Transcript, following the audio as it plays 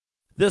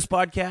This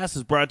podcast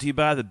is brought to you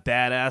by the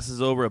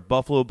badasses over at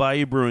Buffalo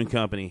Bayou Brewing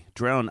Company,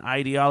 drowning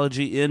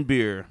ideology in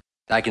beer.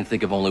 I can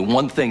think of only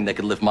one thing that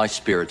could lift my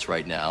spirits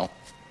right now.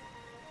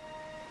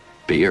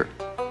 Beer.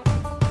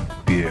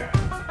 Beer.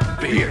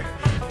 Beer.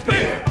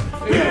 Beer.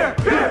 Beer.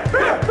 Beer.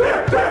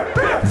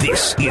 Beer.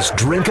 This is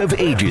Drink of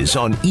Ages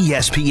on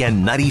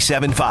ESPN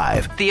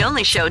 97.5. The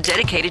only show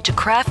dedicated to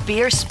craft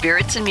beer,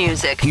 spirits, and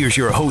music. Here's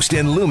your host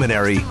and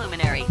luminary,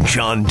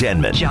 John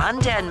Denman. John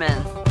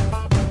Denman.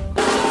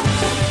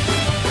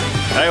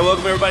 All right,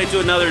 welcome everybody to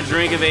another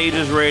Drink of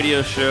Ages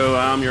radio show.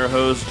 I'm your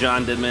host,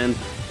 John Denman.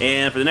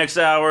 And for the next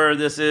hour,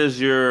 this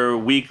is your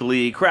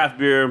weekly craft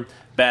beer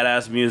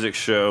badass music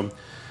show.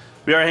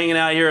 We are hanging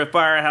out here at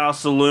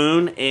Firehouse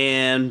Saloon,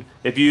 and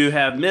if you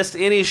have missed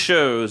any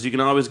shows, you can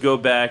always go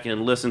back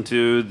and listen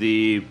to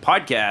the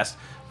podcast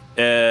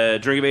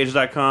at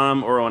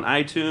drinkofages.com or on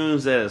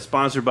iTunes. That is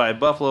sponsored by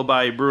Buffalo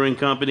Bayou Brewing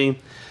Company.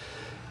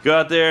 Go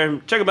out there,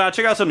 check them out.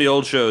 Check out some of the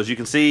old shows. You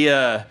can see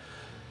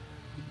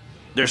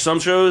there's some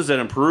shows that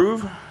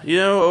improve,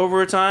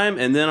 over time,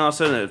 and then all of a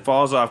sudden it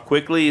falls off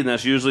quickly, and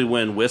that's usually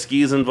when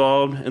whiskey's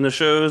involved in the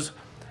shows.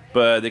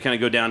 But they kind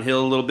of go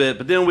downhill a little bit.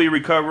 But then we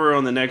recover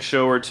on the next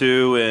show or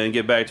two and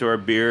get back to our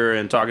beer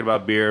and talking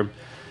about beer.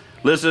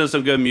 Listen to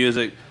some good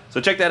music.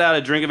 So check that out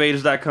at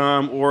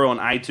drinkofages.com or on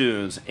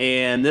iTunes.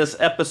 And this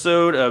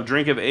episode of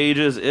Drink of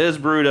Ages is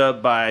brewed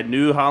up by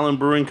New Holland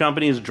Brewing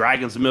Company's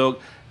Dragon's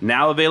Milk,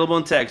 now available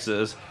in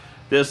Texas.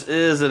 This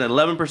is an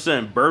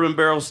 11% bourbon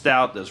barrel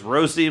stout that's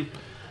roasty.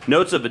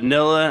 Notes of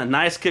vanilla, a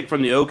nice kick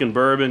from the oak and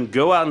bourbon.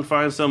 Go out and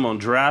find some on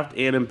draft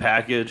and in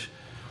package.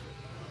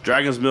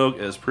 Dragon's Milk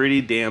is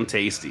pretty damn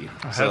tasty.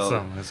 I had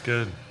some. That's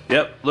good.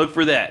 Yep, look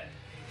for that.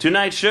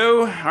 Tonight's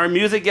show, our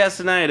music guest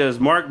tonight is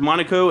Mark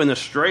Monaco and the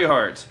Stray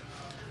Hearts.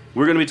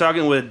 We're going to be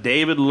talking with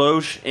David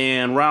Loesch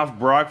and Ralph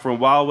Brock from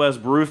Wild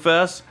West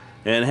Brewfest.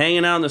 And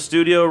hanging out in the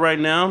studio right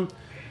now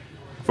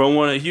from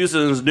one of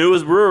Houston's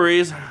newest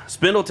breweries,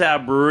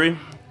 Spindletap Brewery,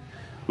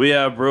 we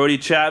have Brody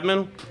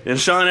Chapman and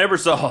Sean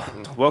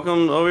Ebersol.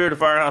 Welcome over here to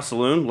Firehouse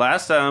Saloon.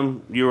 Last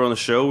time you were on the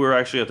show, we were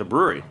actually at the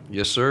brewery.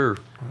 Yes, sir.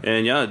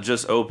 And yeah, it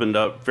just opened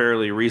up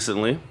fairly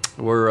recently.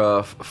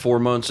 We're 4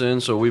 months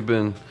in, so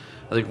I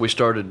think we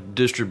started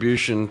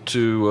distribution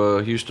to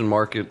Houston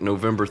market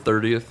November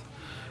 30th.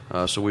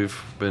 So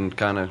we've been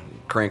kind of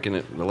cranking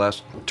it the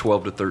last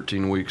 12 to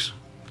 13 weeks.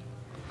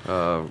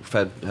 We've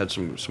had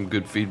some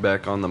good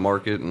feedback on the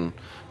market and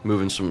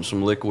moving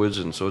some liquids,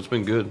 and so it's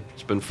been good.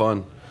 It's been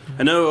fun.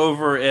 I know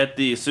over at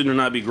the Soon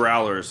Not Be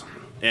Growlers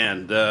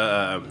and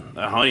a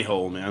Honey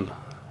Hole, man,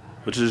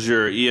 which is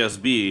your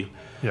ESB,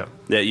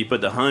 that you put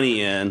the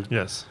honey in.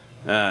 Yes.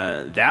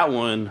 That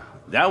one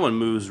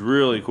moves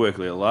really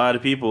quickly. A lot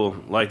of people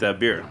like that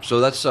beer. So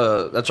that's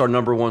our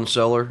number one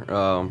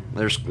seller.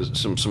 There's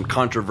some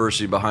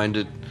controversy behind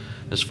it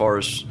as far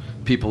as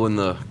people in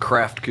the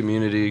craft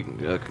community,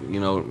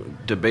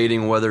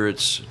 debating whether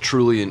it's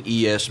truly an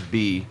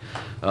ESB.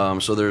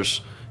 So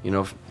there's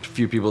a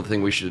few people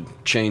think we should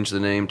change the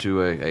name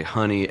to a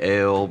honey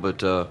ale,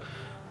 but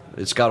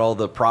it's got all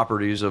the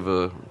properties of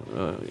an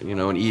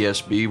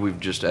ESB. We've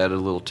just added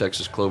a little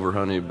Texas Clover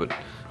honey, but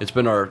it's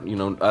been our,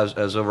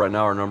 as of right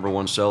now, our number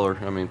one seller.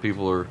 I mean,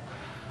 people are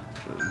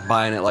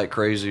buying it like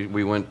crazy.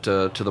 We went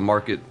to the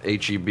market,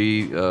 HEB,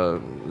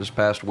 this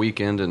past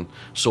weekend and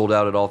sold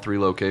out at all 3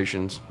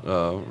 locations,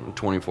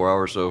 24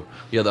 hours. So,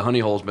 yeah, the Honey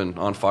Hole's been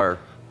on fire.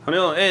 Honey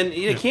Hole, and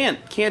you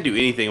can't do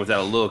anything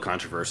without a little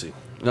controversy.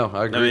 No,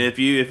 I agree. I mean, if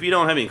you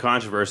don't have any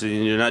controversy,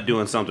 then you're not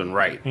doing something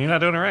right. You're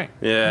not doing it right.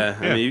 Yeah.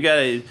 I mean, you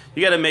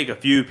gotta make a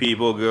few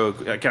people go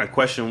kind of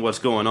question what's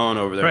going on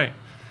over there. Right.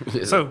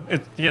 So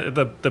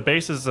the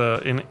base is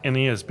in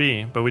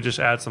ESB, but we just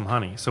add some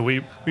honey. So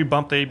we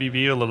bumped the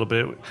ABV a little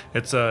bit.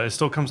 It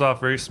still comes off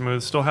very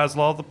smooth. Still has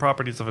all the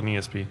properties of an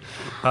ESB.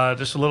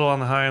 Just a little on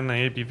the high on the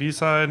ABV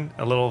side,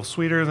 a little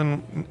sweeter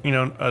than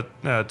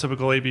a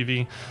typical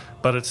ABV,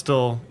 but it's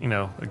still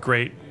a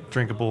great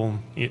drinkable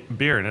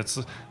beer. And it's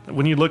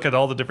when you look at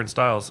all the different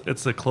styles,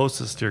 it's the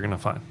closest you're gonna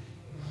find.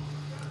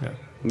 Yeah.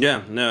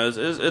 Yeah. No,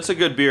 it's a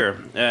good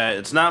beer.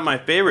 It's not my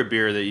favorite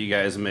beer that you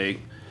guys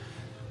make.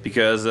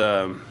 Because,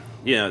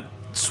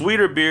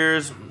 sweeter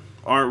beers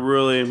aren't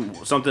really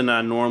something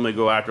I normally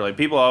go after. Like,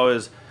 people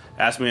always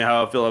ask me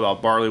how I feel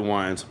about barley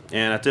wines.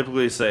 And I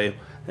typically say,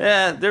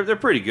 they're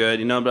pretty good,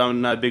 but I'm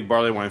not a big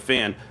barley wine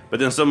fan. But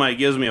then somebody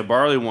gives me a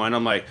barley wine,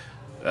 I'm like,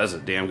 that's a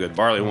damn good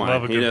barley wine.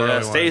 Love a good barley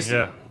that's wine. tasty.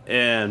 Yeah.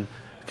 And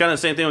kind of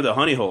the same thing with the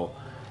Honey Hole.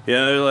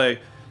 They're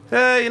like,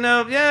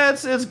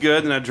 it's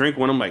good. And I drink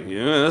one, I'm like,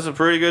 that's a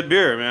pretty good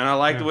beer, man. I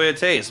like the way it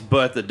tastes.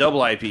 But the double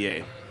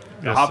IPA...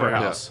 The Hopper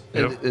House.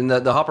 Yeah. And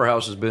the Hopper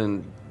House has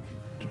been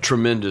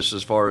tremendous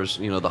as far as,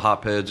 the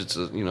hop heads. It's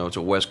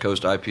a West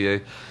Coast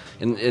IPA.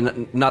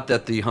 And not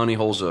that the Honey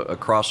Hole's a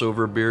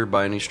crossover beer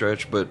by any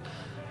stretch, but,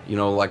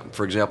 like,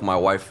 for example, my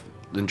wife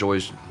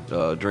enjoys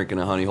drinking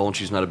a Honey Hole, and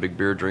she's not a big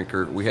beer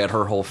drinker. We had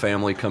her whole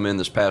family come in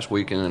this past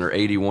weekend, and her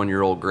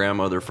 81-year-old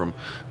grandmother from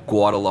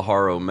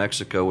Guadalajara,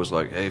 Mexico, was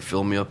like, hey,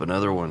 fill me up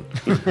another one.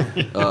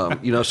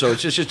 So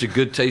it's just a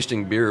good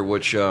tasting beer,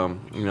 which,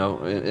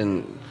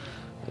 and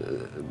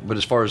but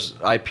as far as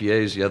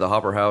IPAs, yeah, the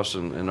Hopper House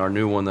and our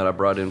new one that I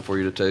brought in for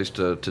you to taste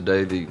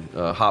today, the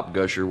Hop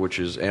Gusher, which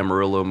is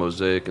Amarillo,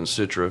 Mosaic, and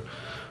Citra,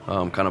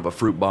 kind of a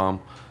fruit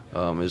bomb,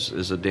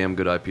 is a damn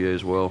good IPA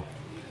as well.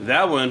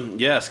 That one,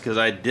 yes, because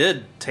I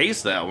did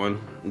taste that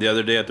one the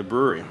other day at the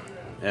brewery,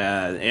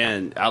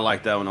 and I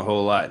like that one a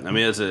whole lot. I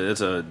mean, it's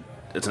an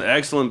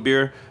excellent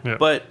beer, Yeah.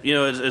 but you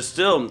know, it's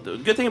still the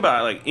good thing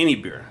about like any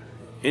beer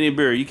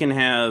you can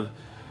have.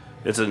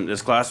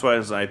 It's classified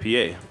as an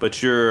IPA,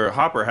 but your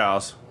Hopper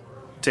House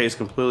tastes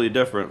completely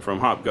different from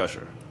Hop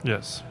Gusher.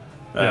 Yes.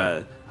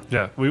 Uh,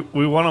 Yeah,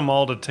 we want them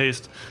all to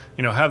taste,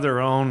 have their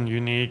own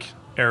unique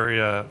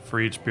area for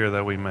each beer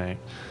that we make.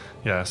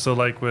 Yeah, so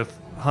like with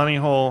Honey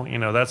Hole,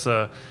 that's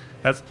a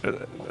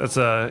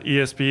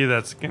ESB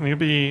that's going to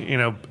be,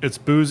 it's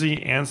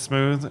boozy and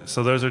smooth.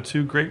 So those are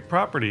two great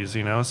properties,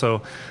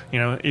 So,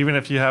 even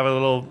if you have a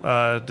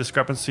little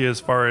discrepancy as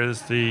far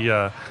as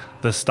the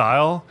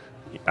style,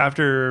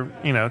 after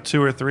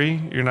 2 or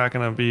 3, you're not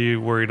going to be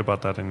worried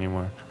about that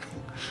anymore.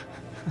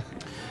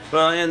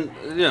 Well, and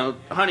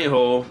Honey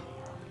Hole,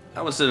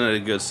 I was sitting at a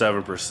good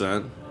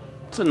 7%.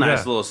 It's a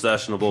nice little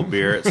sessionable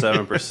beer at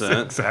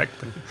 7%.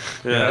 Exactly.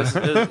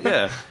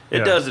 Yeah,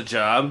 it does the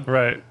job.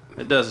 Right.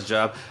 It does the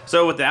job.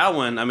 So with that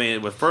one, I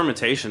mean, with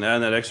fermentation,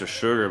 adding that extra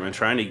sugar, I mean,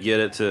 trying to get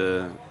it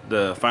to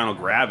the final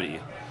gravity.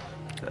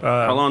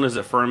 How long does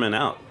it ferment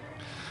out?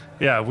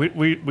 Yeah,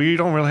 we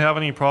don't really have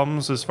any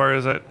problems as far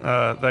as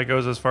that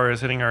goes, as far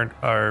as hitting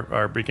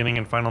our beginning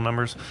and final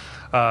numbers.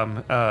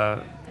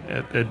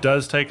 It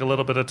does take a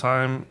little bit of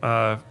time,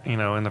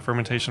 in the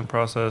fermentation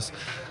process,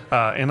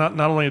 and not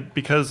only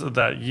because of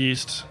that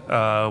yeast,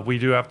 we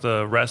do have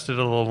to rest it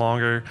a little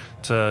longer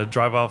to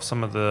drive off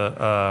some of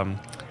the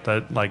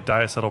like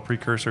diacetyl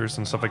precursors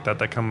and stuff like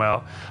that come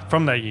out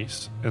from that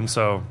yeast, and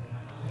so.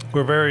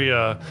 We're very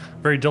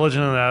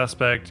diligent in that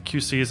aspect.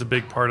 QC is a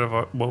big part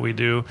of what we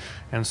do,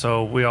 and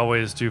so we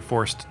always do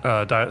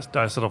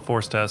diacetyl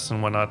force tests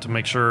and whatnot to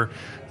make sure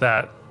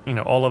that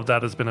all of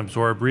that has been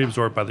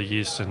reabsorbed by the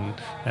yeast,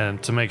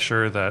 and to make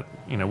sure that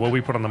what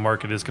we put on the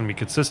market is going to be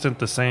consistent,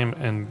 the same,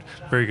 and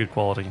very good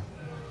quality.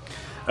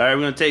 All right,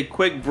 we're going to take a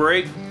quick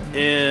break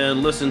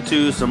and listen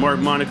to some Mark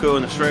Monaco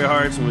and the Stray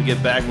Hearts. When we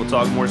get back, we'll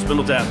talk more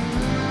Spindle Tap.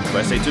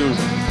 Everybody stay tuned.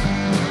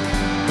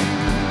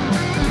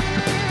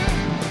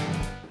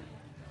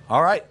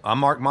 All right, I'm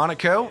Mark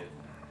Monaco,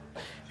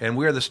 and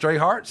we're the Stray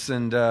Hearts,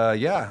 and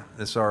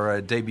it's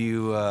our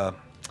debut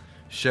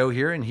show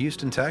here in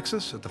Houston,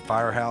 Texas at the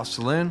Firehouse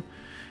Saloon,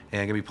 and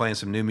going to be playing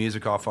some new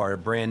music off our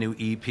brand new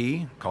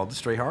EP called The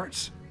Stray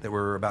Hearts that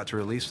we're about to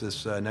release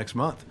this next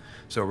month,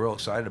 so we're real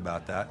excited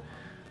about that.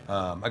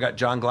 I got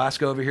John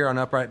Glasgow over here on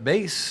upright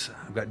bass,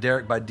 I've got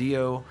Derek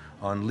Badio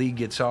on lead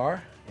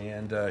guitar,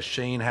 and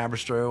Shane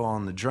Haberstroh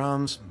on the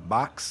drums,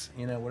 box,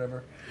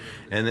 whatever.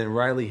 And then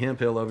Riley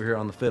Hemphill over here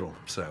on the fiddle.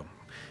 So,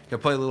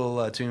 gonna play a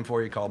little tune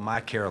for you called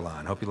My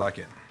Caroline. Hope you like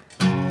it.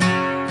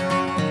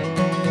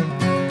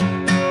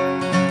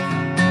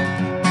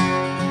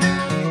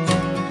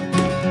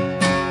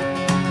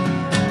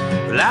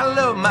 Well, I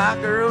love my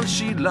girl,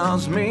 she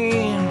loves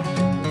me.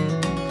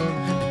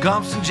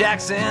 Comes from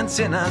Jackson,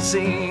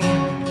 Tennessee.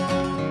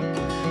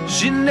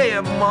 She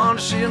never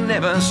wanders, she'll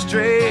never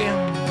stray.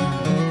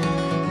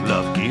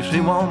 Love keeps me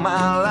on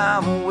my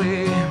life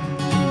away.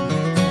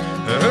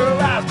 Her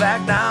eyes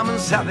like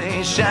diamonds, how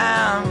they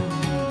shine.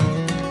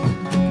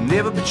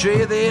 Never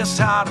betray this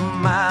heart of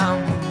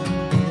mine.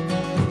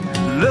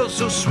 Love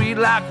so sweet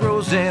like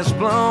roses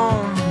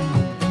blown.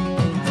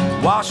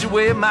 Wash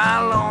away my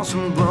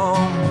lonesome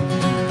gloom.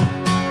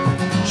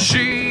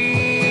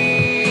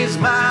 She's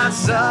my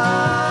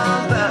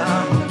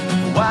southern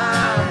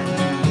wine.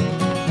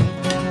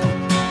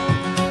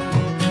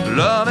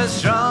 Love is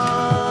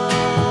strong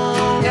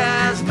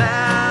as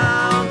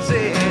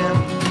mountain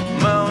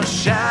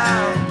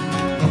moonshine.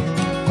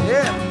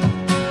 Yeah.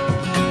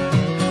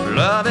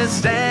 Love it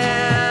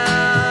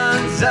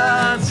stands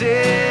the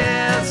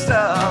test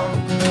of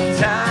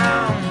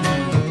time.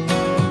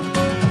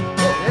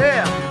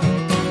 Yeah.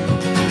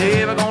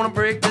 Never gonna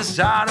break this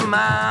heart of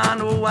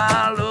mine. Oh,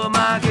 I love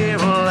my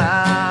Caroline.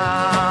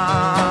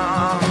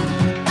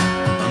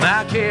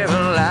 My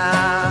Caroline.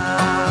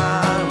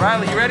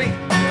 Riley, you ready?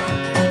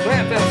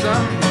 Plant that,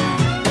 son.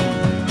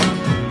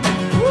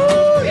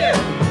 Woo, yeah.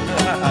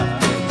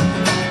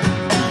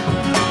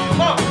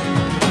 Come on.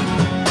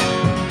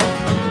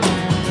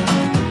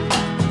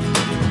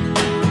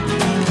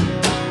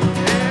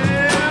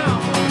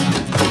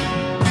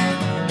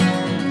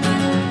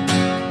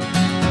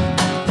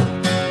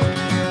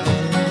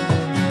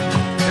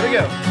 Here we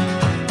go.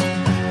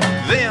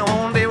 Then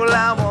one day while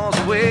I was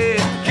away,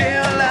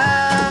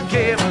 Caroline,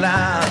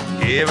 Caroline,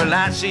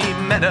 Caroline, she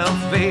met her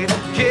fate.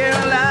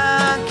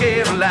 Caroline,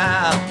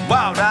 Caroline,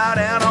 walked right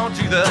out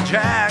onto the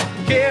track.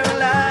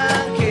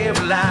 Caroline,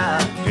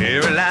 Caroline,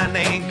 Caroline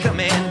ain't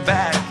coming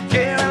back.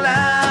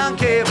 Caroline,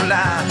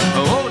 Caroline,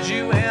 I'll hold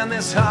you in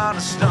this heart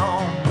of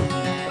stone,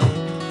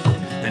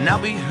 and I'll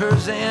be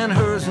hers and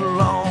hers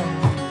alone.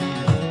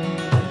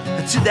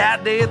 To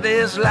that day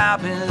this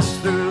life is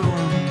through.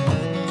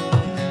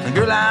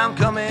 Girl, I'm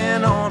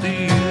coming on to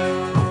you.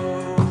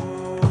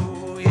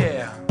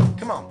 Yeah,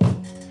 come on.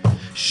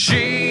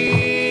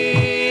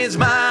 She's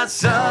my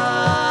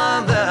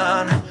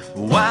southern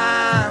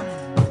wine.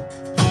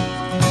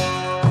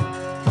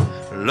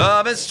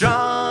 Love is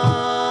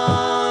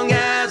strong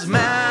as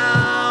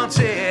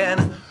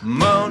mountain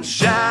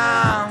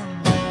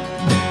moonshine.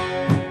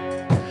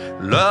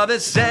 Love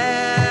that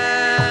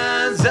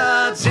stands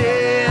the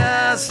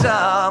test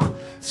of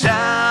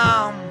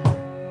time.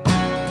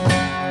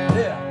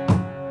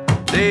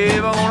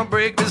 Never gonna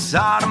break this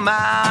heart of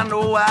mine.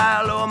 Oh,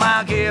 I love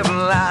my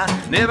Caroline.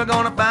 Never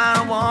gonna find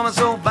a woman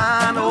so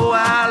fine. Oh,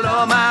 I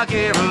love my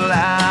Caroline.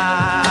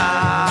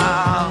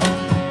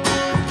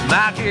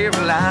 My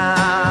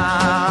Caroline.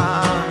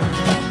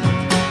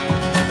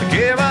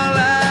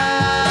 Caroline.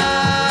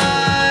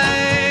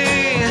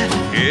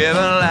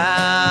 Caroline.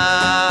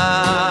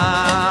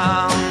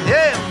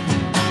 Yeah.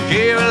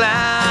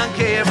 Caroline,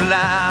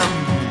 Caroline.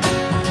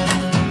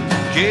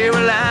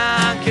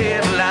 Caroline,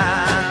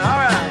 Caroline. All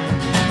right.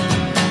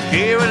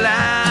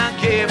 Caroline,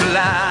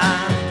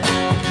 Caroline,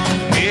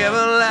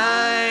 Caroline.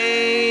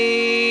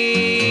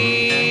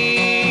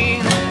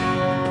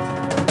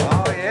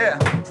 Oh, yeah.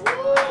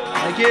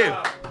 Thank you.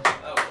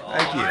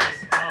 Thank you.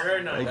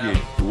 Thank you.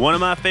 One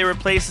of my favorite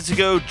places to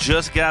go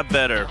just got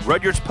better.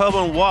 Rudyard's Pub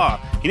on Waugh.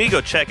 You need to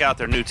go check out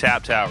their new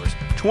tap towers.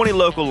 20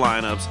 local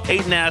lineups,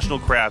 8 national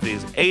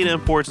crafties, 8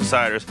 imports and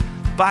ciders,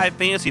 5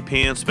 fancy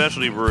pan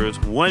specialty brews,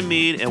 1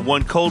 mead, and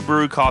 1 cold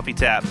brew coffee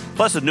tap,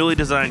 plus a newly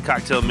designed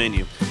cocktail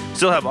menu.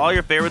 Still have all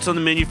your favorites on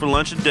the menu for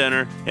lunch and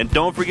dinner. And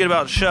don't forget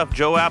about Chef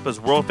Joe Appa's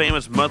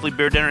world-famous monthly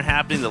beer dinner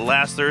happening the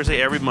last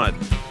Thursday every month.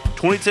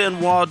 2010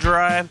 Wall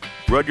Drive,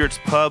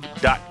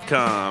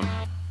 rudyardspub.com.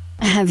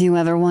 Have you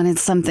ever wanted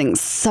something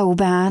so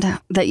bad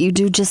that you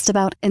do just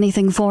about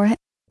anything for it?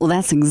 Well,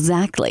 that's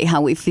exactly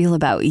how we feel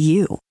about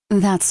you.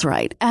 That's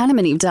right.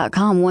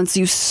 AdamandEve.com wants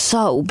you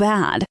so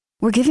bad.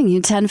 We're giving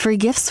you 10 free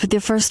gifts with your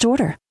first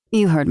order.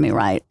 You heard me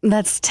right.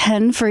 That's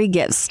 10 free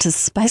gifts to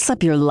spice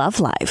up your love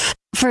life.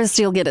 First,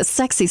 you'll get a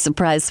sexy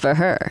surprise for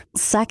her.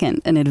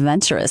 Second, an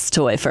adventurous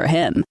toy for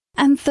him.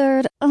 And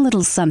third, a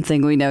little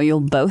something we know you'll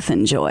both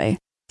enjoy.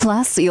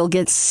 Plus, you'll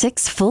get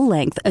 6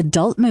 full-length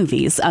adult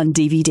movies on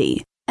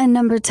DVD. And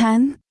number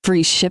 10,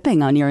 free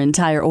shipping on your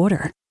entire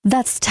order.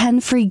 That's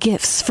 10 free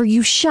gifts for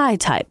you shy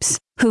types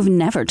who've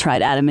never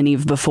tried Adam and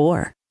Eve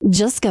before.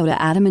 Just go to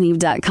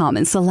AdamandEve.com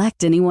and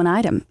select any one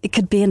item. It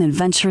could be an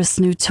adventurous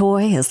new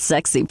toy, a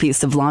sexy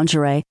piece of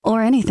lingerie,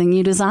 or anything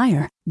you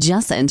desire.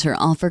 Just enter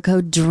offer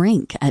code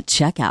DRINK at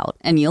checkout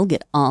and you'll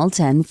get all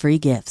 10 free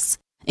gifts,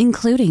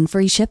 including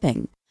free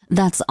shipping.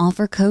 That's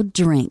offer code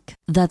DRINK.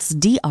 That's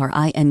DRINK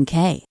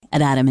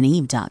at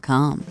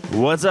AdamandEve.com.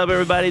 What's up,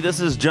 everybody? This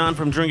is John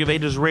from Drink of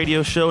Ages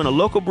radio show, and a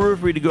local brewer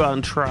for you to go out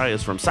and try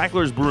is from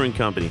Cycler's Brewing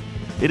Company.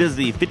 It is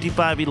the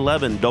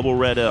 5511 Double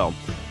Red Ale.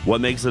 What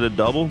makes it a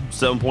double?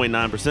 7.9%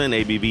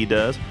 ABV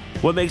does.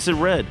 What makes it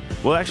red?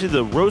 Well, actually,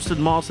 the roasted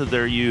malts that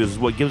they're used is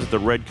what gives it the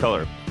red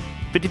color.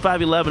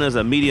 5511 is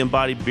a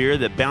medium-bodied beer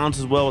that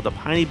balances well with the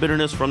piney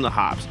bitterness from the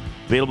hops.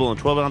 Available in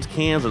 12-ounce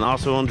cans and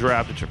also on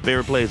draft at your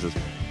favorite places.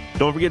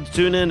 Don't forget to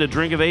tune in to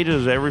Drink of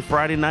Ages every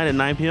Friday night at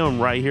 9 p.m.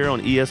 right here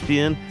on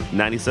ESPN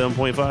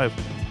 97.5.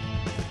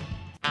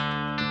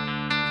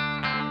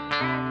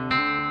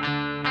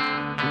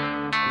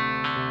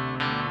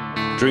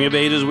 Drink of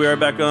Ages, we are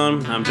back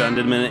on. I'm John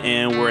Didman,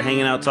 and we're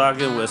hanging out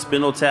talking with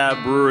Spindle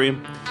Tap Brewery.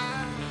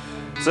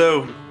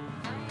 So,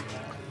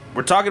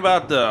 we're talking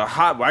about the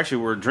hop. Well,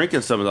 actually, we're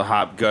drinking some of the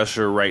hop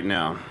gusher right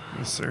now.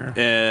 Yes, sir.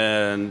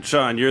 And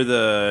Sean, you're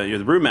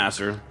the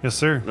brewmaster. Yes,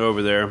 sir.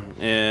 Over there.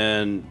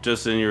 And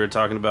Justin, you were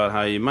talking about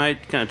how you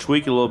might kind of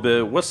tweak it a little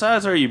bit. What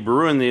size are you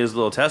brewing these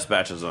little test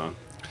batches on?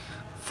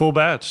 Full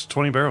batch,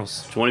 20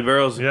 barrels. 20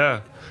 barrels?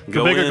 Yeah.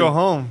 Go big or go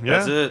home. Yeah.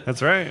 That's it.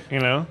 That's right. You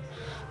know,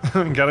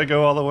 got to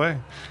go all the way.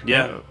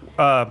 Yeah.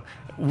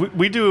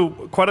 We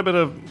do quite a bit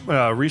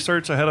of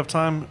research ahead of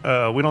time.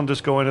 We don't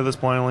just go into this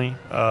blindly.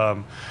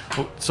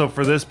 So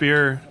for this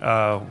beer,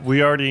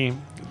 we already...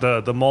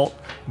 The malt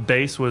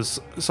base was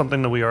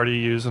something that we already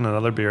used in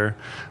another beer,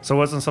 so it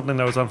wasn't something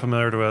that was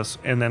unfamiliar to us.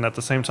 And then at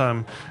the same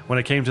time, when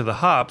it came to the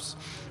hops,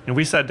 and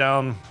we sat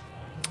down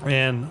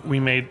and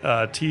we made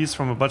teas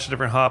from a bunch of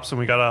different hops, and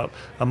we got out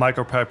a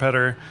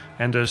micropipetter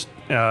and just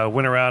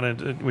went around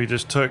and we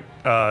just took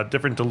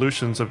different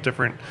dilutions of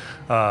different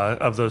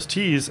of those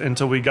teas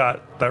until we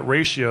got that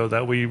ratio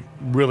that we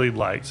really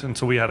liked. And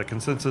so we had a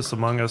consensus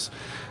among us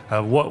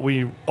of what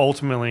we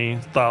ultimately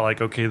thought, like,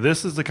 okay,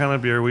 this is the kind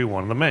of beer we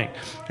wanted to make.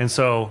 And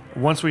so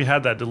once we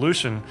had that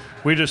dilution,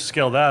 we just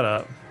scaled that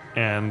up,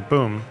 and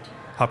boom,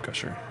 hop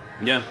gusher.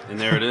 Yeah, and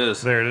there it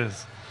is. There it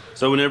is.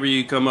 So whenever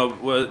you come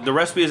up with the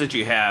recipes that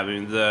you have, I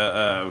mean,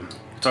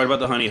 talked about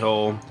the honey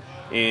hole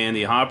and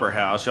the hopper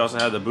house. You also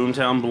have the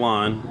Boomtown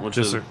Blonde, which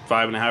is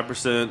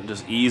 5.5%,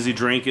 just easy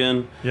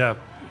drinking. Yeah.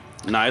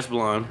 Nice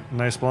blonde.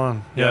 Nice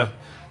blonde. Yeah.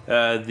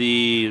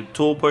 The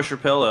Tool Pusher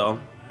Pale Ale,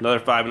 another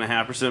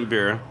 5.5%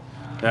 beer.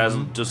 It has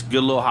just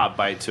good little hop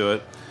bite to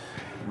it.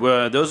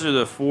 Those are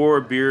the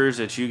 4 beers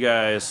that you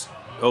guys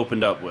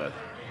opened up with.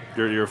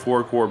 your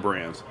 4 core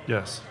brands.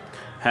 Yes.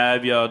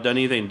 Have y'all done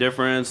anything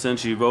different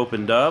since you've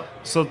opened up?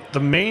 So the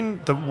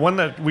one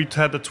that we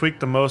had to tweak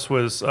the most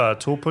was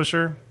Tool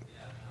Pusher.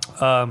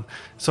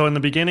 So in the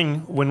beginning,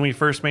 when we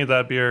first made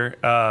that beer,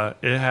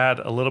 it had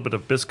a little bit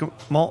of biscuit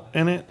malt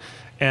in it,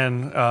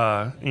 and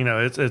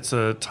it's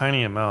a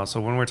tiny amount.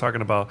 So when we're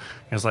talking about,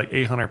 it's like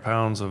 800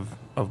 pounds of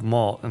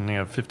malt, and you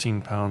have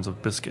 15 pounds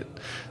of biscuit.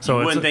 So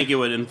you wouldn't think it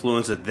would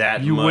influence it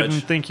that you much. You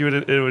wouldn't think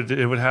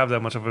it would have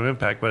that much of an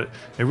impact, but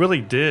it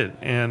really did.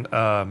 And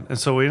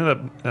so we ended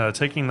up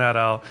taking that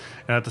out,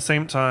 and at the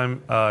same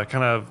time, kind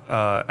of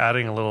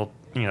adding a little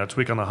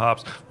tweak on the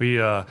hops. We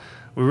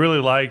really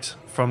liked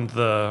from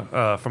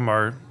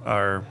our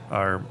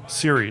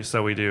series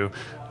that we do.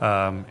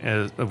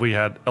 Is we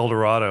had El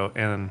Dorado,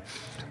 and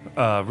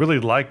really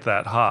liked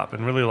that hop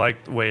and really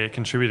liked the way it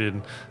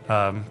contributed.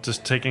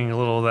 Just taking a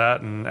little of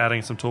that and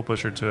adding some Tool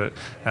Pusher to it.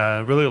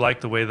 Really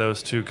liked the way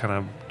those two kind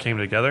of came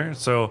together.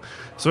 So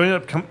we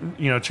ended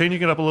up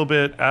changing it up a little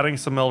bit, adding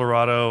some El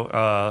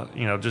Dorado.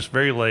 Just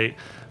very late.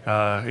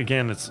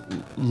 Again, it's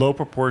low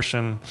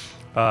proportion,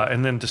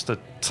 and then just the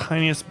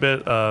tiniest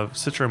bit of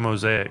Citra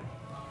Mosaic.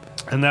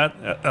 And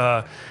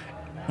that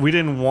we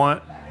didn't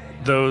want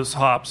those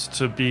hops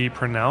to be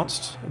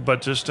pronounced,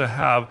 but just to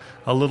have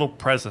a little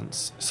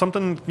presence.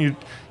 Something you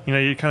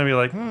kind of be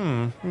like,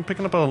 I'm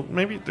picking up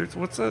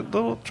what's that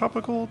little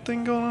tropical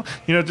thing going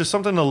on? Just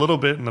something a little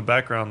bit in the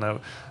background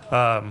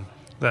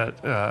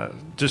that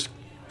just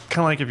kind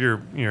of like if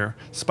you're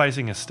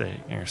spicing a steak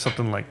or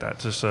something like that,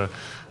 just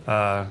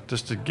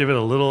to give it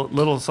a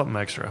little something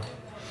extra.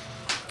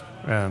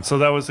 And so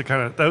that was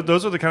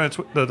those are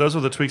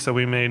the tweaks that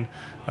we made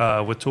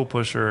with Tool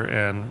Pusher,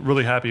 and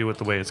really happy with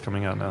the way it's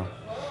coming out now.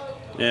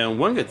 And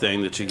one good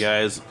thing that you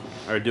guys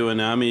are doing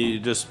now, I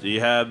mean, you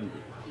have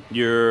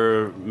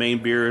your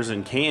main beers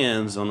in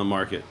cans on the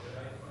market,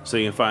 so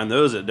you can find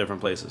those at different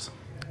places.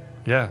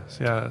 Yeah.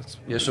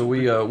 So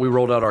we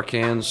rolled out our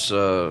cans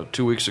 2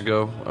 weeks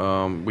ago.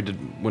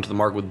 Went to the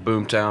market with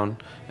Boomtown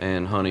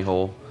and Honey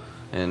Hole,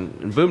 and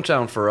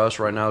Boomtown for us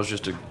right now is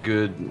just a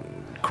good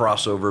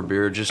crossover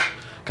beer, just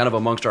kind of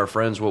amongst our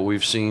friends. What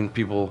we've seen,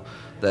 people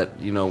that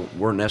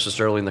weren't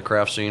necessarily in the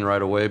craft scene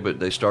right away, but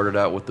they started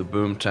out with the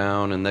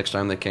Boomtown, and next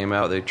time they came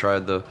out, they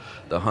tried the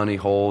Honey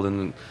Hole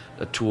and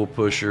a Tool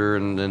Pusher,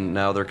 and then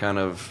now they're kind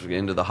of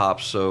into the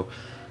hops. So,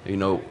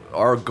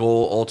 our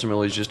goal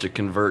ultimately is just to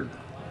convert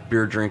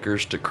beer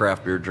drinkers to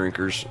craft beer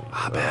drinkers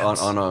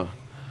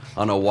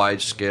on a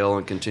wide scale,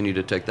 and continue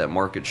to take that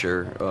market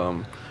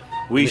share.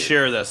 We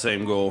share that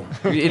same goal.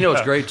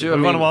 It's great too.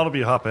 We want them all to be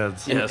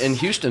hopheads. Yes. In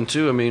Houston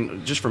too. I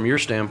mean, just from your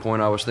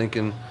standpoint, I was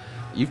thinking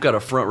you've got a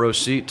front row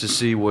seat to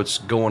see what's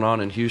going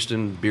on in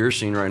Houston beer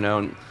scene right now,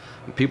 and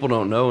people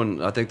don't know,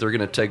 and I think they're going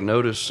to take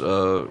notice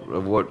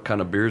of what kind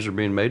of beers are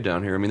being made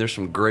down here. I mean, there's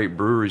some great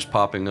breweries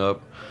popping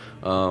up.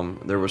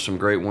 There were some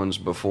great ones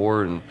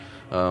before, and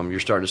you're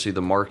starting to see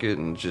the market,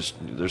 and just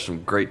there's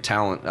some great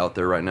talent out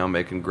there right now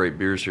making great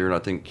beers here, and I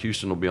think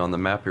Houston will be on the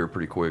map here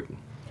pretty quick.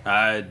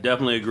 I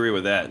definitely agree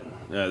with that.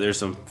 There's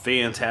some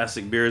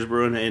fantastic beers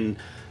brewing, and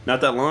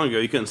not that long ago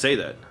you couldn't say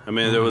that. I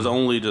mean, there was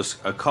only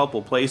just a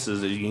couple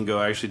places that you can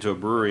go actually to a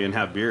brewery and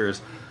have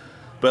beers.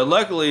 But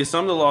luckily,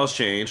 some of the laws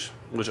changed,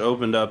 which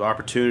opened up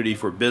opportunity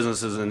for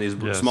businesses in these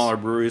smaller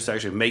breweries to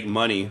actually make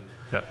money.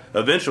 Yeah.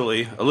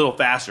 Eventually, a little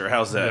faster.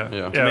 How's that?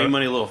 Yeah. To make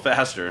money a little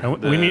faster.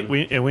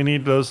 And we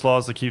need those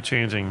laws to keep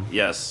changing.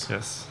 Yes.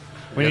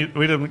 We need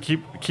to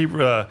keep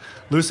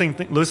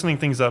loosening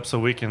things up so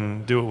we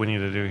can do what we need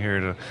to do here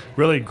to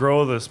really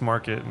grow this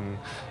market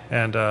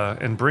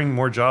and bring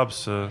more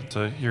jobs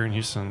to here in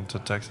Houston, to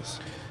Texas.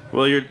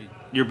 Well,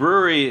 your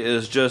brewery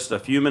is just a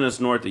few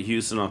minutes north of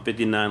Houston on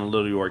 59 in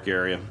Little York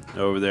area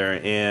over there,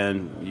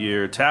 and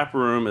your tap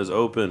room is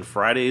open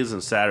Fridays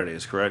and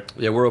Saturdays, correct?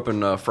 Yeah, we're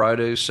open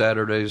Fridays,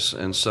 Saturdays,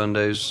 and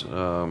Sundays,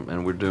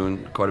 and we're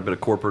doing quite a bit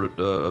of corporate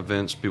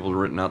events. People are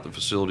renting out the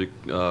facility.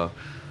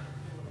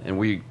 And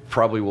we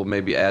probably will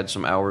maybe add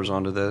some hours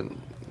onto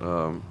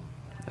that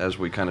as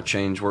we kind of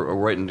change. We're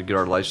waiting to get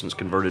our license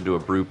converted to a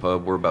brew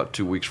pub. We're about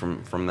 2 weeks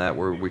from that,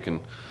 where we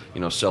can,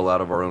 sell out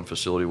of our own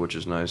facility, which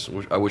is nice.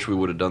 I wish we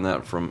would have done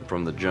that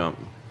from the jump,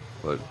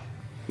 but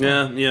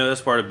yeah, that's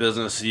part of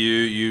business.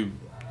 You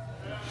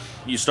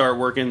start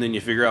working, then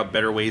you figure out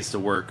better ways to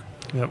work.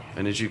 Yep.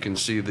 And as you can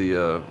see,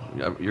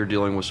 you're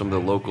dealing with some of the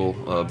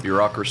local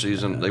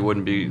bureaucracies, and they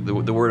wouldn't be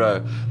the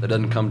word that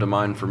doesn't come to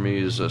mind for me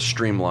is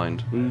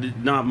streamlined.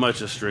 Not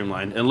much is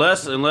streamlined,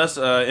 unless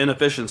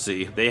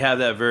inefficiency. They have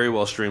that very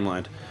well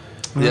streamlined.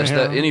 Yes,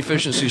 that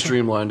inefficiency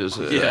streamlined is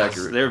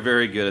accurate. They're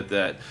very good at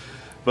that.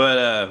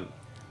 But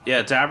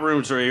tap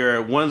rooms are here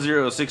at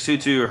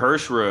 10622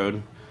 Hirsch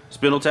Road.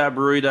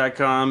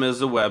 SpindletapBrewery.com is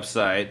the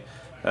website.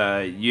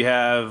 You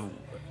have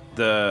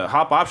the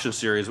Hop Option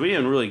series. We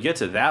didn't really get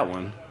to that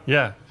one.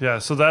 Yeah.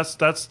 So that's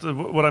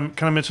what I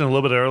kind of mentioned a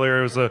little bit earlier.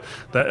 It was the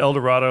El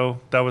Dorado.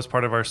 That was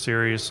part of our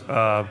series.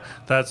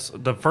 That's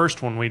the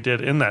first one we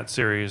did in that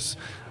series.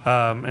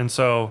 And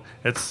so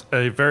it's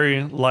a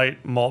very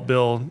light malt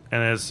bill,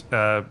 and it's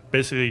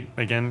basically,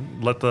 again,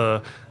 let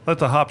the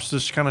hops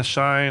just kind of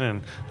shine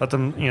and let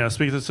them,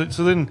 speak.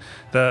 So then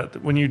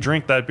when you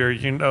drink that beer,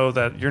 you know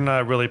that you're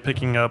not really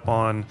picking up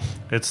on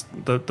it's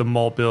the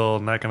malt bill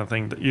and that kind of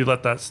thing. You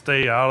let that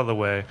stay out of the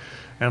way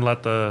and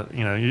let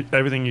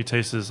everything you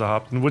taste is the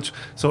hop.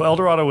 So El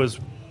Dorado was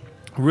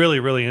really,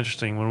 really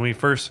interesting. When we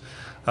first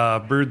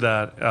brewed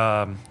that,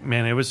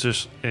 man,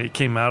 it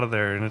came out of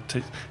there and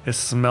it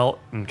smelt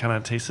and kind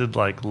of tasted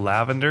like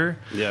lavender.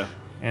 Yeah.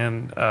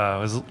 And I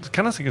was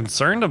kind of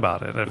concerned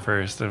about it at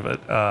first,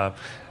 but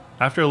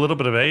after a little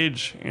bit of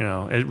age,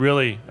 it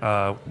really,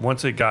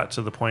 once it got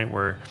to the point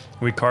where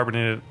we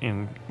carbonated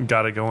and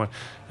got it going,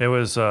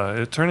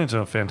 it turned into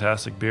a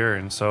fantastic beer.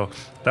 And so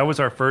that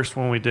was our first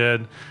one we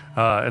did.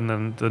 And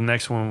then the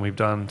next one we've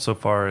done so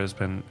far has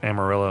been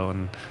Amarillo,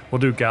 and we'll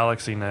do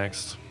Galaxy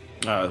next.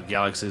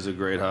 Galaxy's a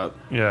great hop.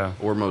 Yeah.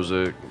 Or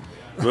Mosaic.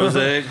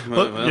 Mosaic.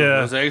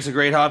 Yeah. Mosaic's a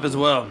great hop as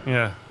well.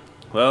 Yeah.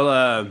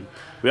 Well,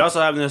 we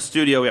also have in the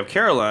studio, we have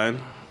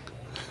Caroline,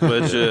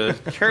 which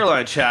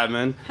Caroline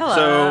Chapman. Hello.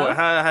 So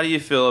how do you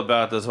feel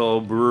about this whole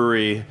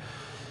brewery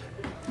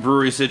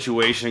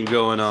situation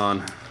going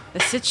on? The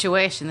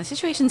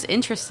situation's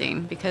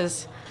interesting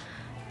because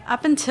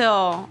up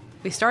until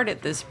we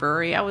started this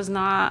brewery, I was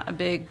not a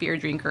big beer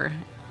drinker.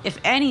 If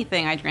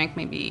anything, I drank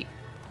maybe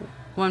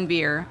one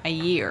beer a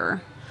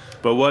year.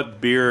 But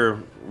what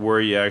beer were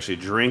you actually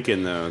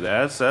drinking, though?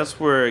 That's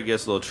where it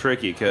gets a little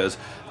tricky, because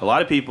a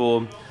lot of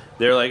people,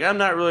 they're like, I'm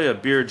not really a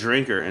beer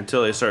drinker,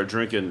 until they start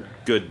drinking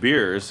good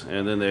beers,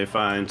 and then they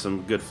find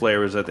some good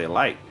flavors that they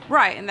like.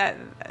 Right, and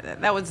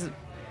that was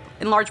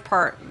in large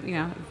part,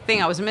 the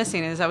thing I was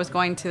missing is I was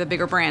going to the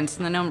bigger brands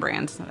and the known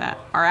brands that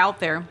are out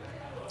there.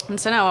 And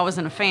so no, I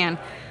wasn't a fan.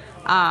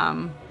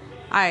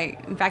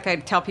 In fact, I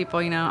tell people,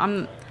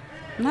 I'm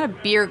not a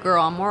beer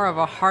girl. I'm more of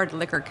a hard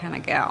liquor kind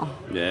of gal.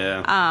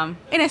 Yeah.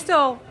 And I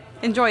still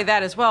enjoy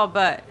that as well,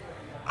 but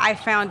I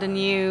found a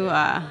new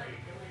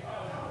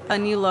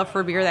love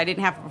for beer that I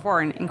didn't have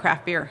before in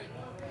craft beer.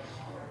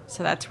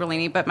 So that's really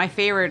neat. But my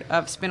favorite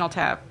of Spindle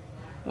Tap,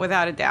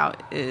 without a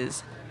doubt,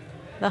 is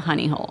the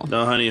Honey Hole.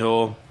 The Honey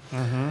Hole.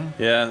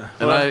 Mm-hmm. Yeah.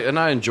 And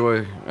I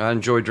enjoy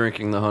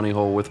drinking the Honey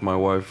Hole with my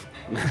wife.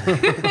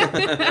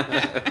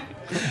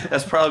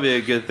 That's probably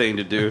a good thing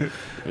to do.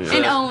 Yeah.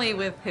 And only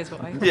with his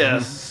wife.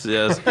 Yes. All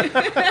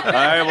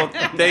right, well,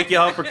 thank you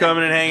all for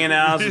coming and hanging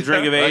out. It's a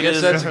Drink of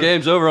Ages. I guess that's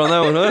game's over on that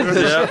one, huh?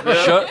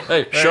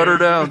 Yep. Shut her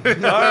down. All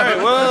right,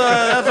 well,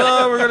 that's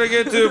all we're going to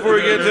get to before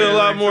we get to a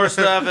lot more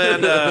stuff.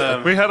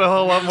 And we had a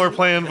whole lot more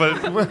planned,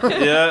 but...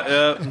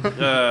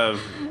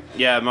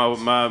 Yeah,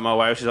 my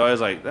wife, she's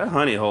always like, that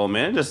Honey Hole,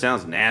 man, it just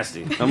sounds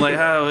nasty. I'm like,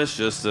 it's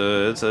just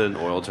it's an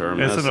oil term.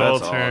 It's an oil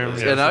term.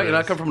 Yes, and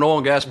I come from an oil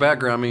and gas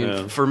background. I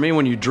mean, for me,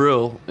 when you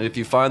drill, if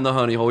you find the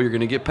honey hole, you're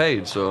going to get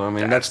paid. So I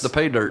mean, that's the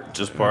pay dirt.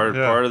 Just part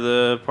of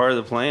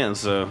the plan.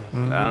 So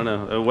I don't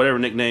know, whatever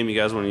nickname you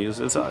guys want to use,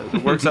 it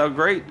works out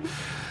great.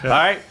 Yeah. All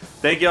right,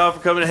 thank you all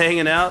for coming and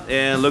hanging out,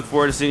 and look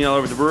forward to seeing y'all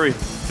over at the brewery.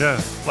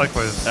 Yeah,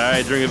 likewise. All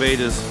right, Drink of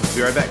Ages.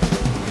 Be right back.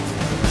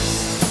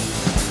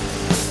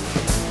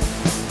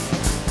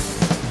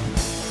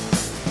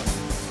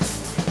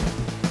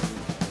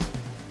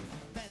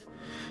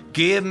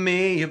 Give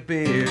me a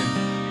beer,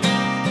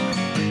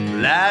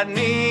 light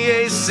me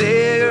a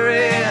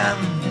cigarette,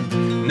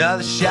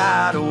 another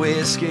shot of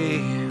whiskey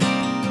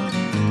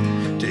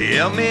to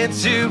help me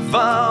to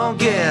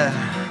forget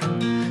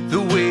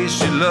the way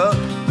she looked,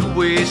 the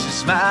way she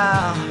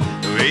smiled,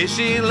 the way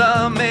she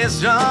loved me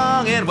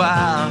strong and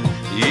wild.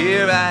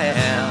 Here I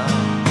am,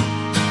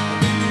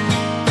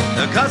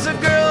 'cause a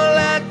girl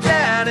like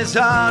that is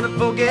hard to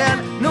forget.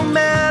 No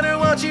matter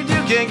what you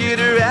do, can't get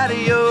her out of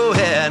your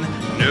head.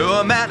 No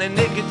amount of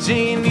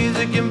nicotine,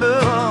 music, and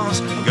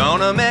booze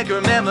gonna make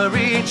her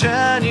memory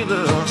turn you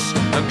loose.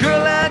 A girl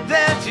like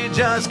that, you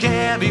just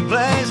can't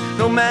replace.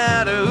 No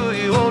matter who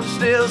you hold,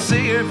 still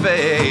see her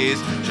face.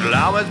 She'll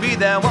always be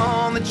that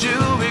one that you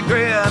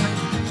regret.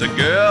 It's a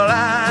girl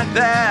like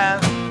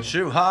that,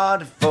 sure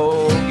hard to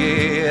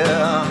forget.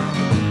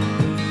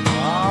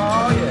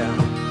 Oh yeah,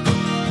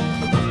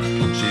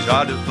 she's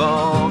hard to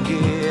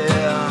forget.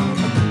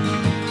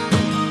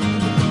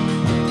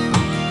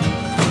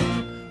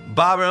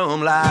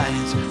 Barroom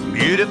lights,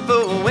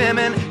 beautiful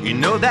women. You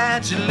know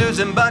that you're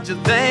losing, but you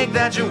think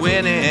that you're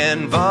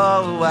winning for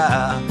a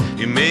while.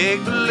 You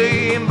make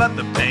believe, but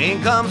the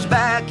pain comes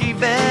back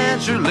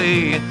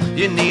eventually.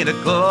 You need a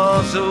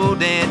close, so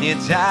then you're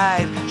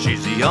tight.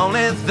 She's the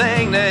only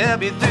thing to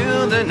help you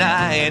through the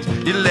night.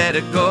 You let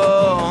her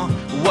go,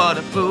 what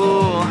a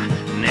fool.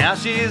 Now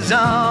she's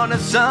on to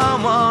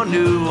someone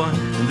new.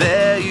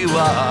 There you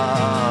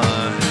are.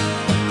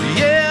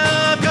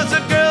 Yeah, 'cause a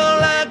girl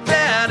like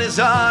that is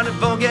hard to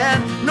forget.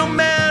 No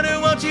matter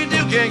what you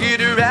do, can't get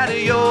her out of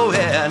your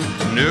head.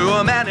 hit. New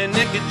amount of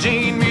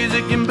nicotine,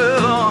 music and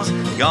booze.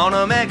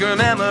 Gonna make her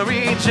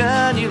memory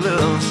turn you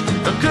loose.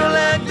 A girl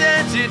like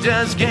that, she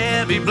just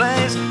can't be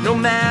placed. No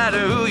matter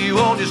who you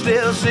hold, you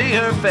still see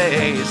her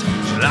face.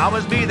 She'll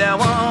always be that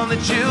one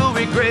that you'll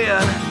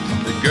regret.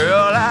 The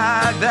girl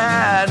like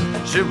that,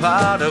 she's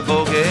hard to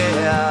forget.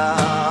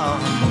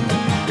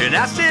 And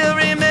I still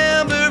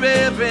remember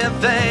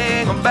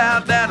everything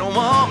about that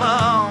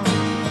woman.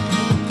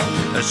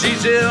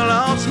 She's still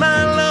haunts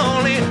my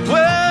lonely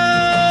world,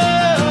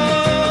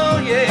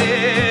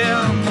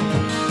 yeah.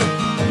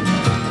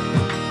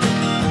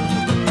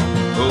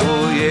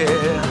 Oh,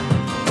 yeah.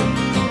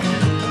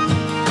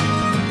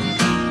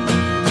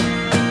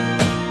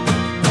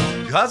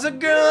 Cause a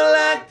girl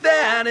like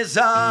that is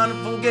hard to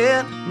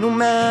forget. No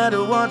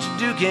matter what you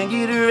do, can't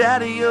get her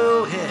out of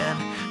your head.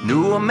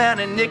 No amount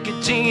of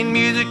nicotine,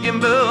 music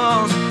and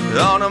booze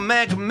gonna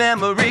make a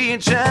memory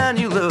and turn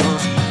you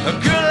loose. A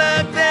girl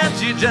like that,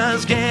 she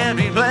just can't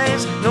be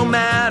replaced. No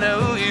matter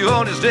who you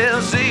hold, you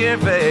still see her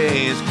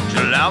face.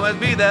 She'll always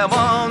be that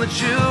one that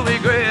you'll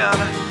regret.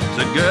 It's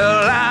a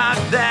girl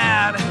like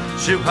that,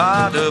 she's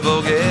hard to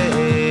forget.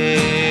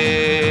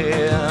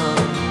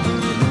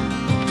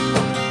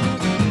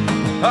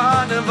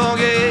 Hard to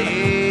forget.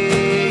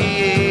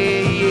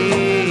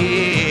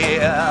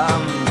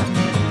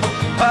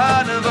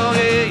 Hard to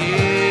forget.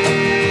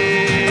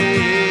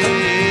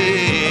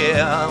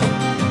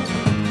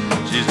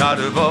 She's hard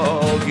to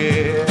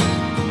forget.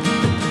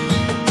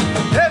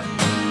 Hey.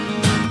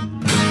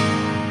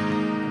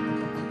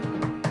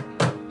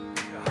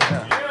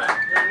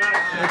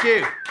 Thank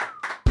you.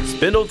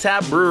 Spindle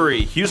Tap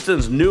Brewery,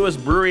 Houston's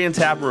newest brewery and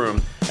tap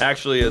room.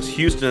 Actually, it's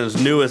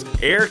Houston's newest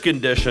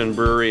air-conditioned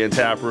brewery and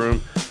tap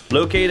room.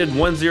 Located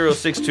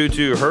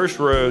 10622 Hirsch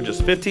Road,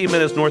 just 15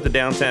 minutes north of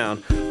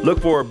downtown.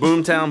 Look for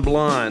Boomtown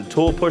Blonde,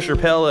 Tool Pusher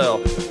Pale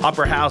Ale,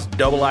 Opera House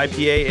Double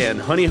IPA,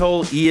 and Honey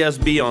Hole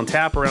ESB on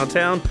tap around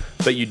town.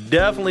 But you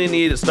definitely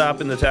need to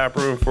stop in the tap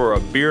room for a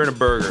beer and a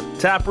burger.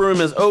 Tap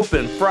room is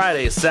open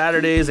Fridays,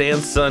 Saturdays,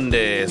 and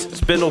Sundays.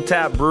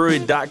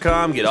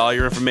 SpindleTapBrewery.com. Get all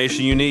your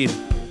information you need.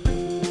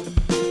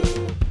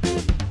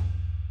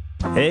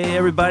 Hey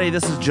everybody,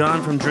 this is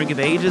John from Drink of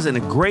Ages, and a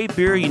great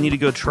beer you need to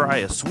go try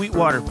is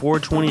Sweetwater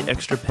 420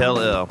 Extra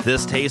Pale Ale.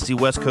 This tasty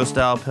West Coast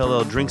style pale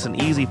ale drinks an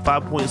easy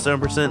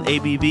 5.7%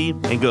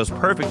 ABV and goes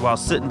perfect while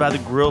sitting by the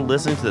grill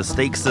listening to the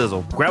steak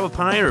sizzle. Grab a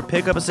pint or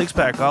pick up a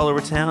 6-pack all over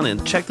town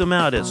and check them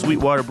out at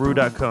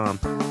sweetwaterbrew.com.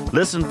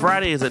 Listen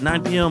Fridays at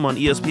 9 p.m. on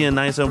ESPN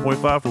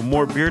 97.5 for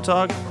more beer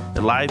talk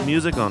and live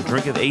music on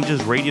Drink of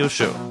Ages radio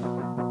show.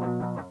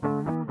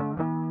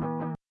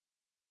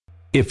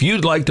 If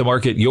you'd like to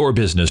market your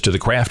business to the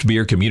craft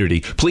beer community,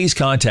 please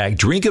contact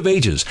Drink of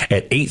Ages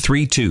at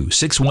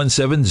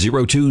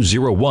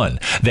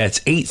 832-617-0201. That's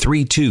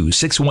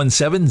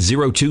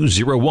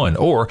 832-617-0201,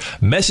 or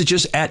message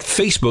us at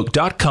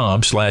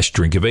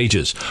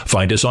facebook.com/drinkofages.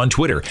 Find us on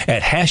Twitter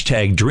at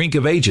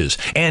 #DrinkOfAges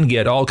and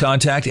get all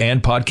contact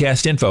and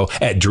podcast info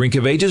at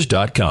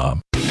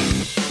drinkofages.com.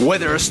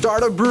 Whether a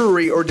startup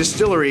brewery or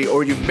distillery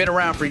or you've been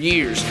around for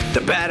years, the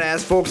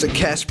badass folks at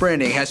Cash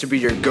Branding has to be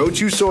your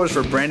go-to source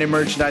for branded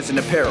merchandise and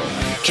apparel.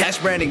 Cash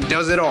Branding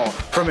does it all,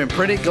 from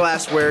imprinted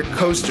glassware,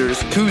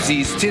 coasters,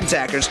 koozies, tin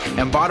tackers,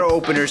 and bottle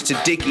openers to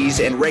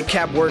Dickies and red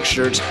cap work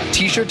shirts,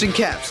 t-shirts, and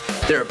caps.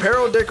 Their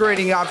apparel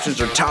decorating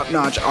options are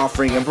top-notch,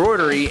 offering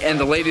embroidery and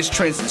the latest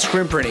trends in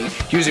screen printing,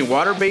 using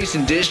water-based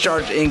and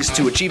discharge inks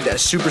to achieve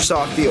that super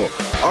soft feel.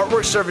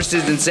 Artwork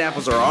services and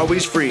samples are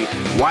always free.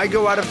 Why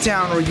go out of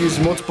town or use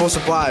multiple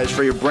suppliers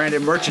for your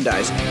branded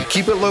merchandise?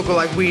 Keep it local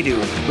like we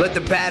do. Let the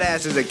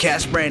badasses at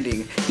Cash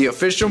Branding, the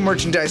official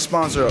merchandise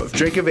sponsor of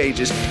Drink of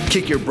Ages,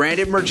 kick your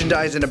branded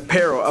merchandise and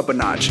apparel up a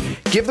notch.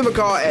 Give them a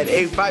call at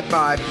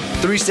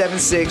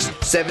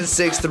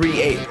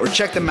 855-376-7638 or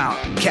check them out,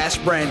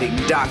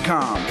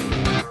 cashbranding.com.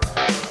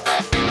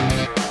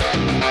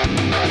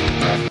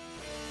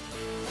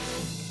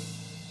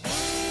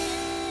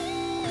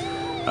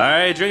 All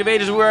right, Drink of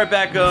Ages, we're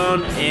back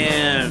on,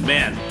 and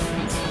man,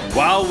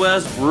 Wild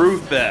West Brew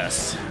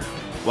Fest.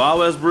 Wild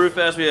West Brew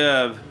Fest, we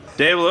have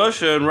Dave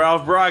LaOsha and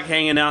Ralph Brock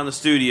hanging out in the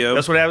studio.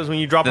 That's what happens when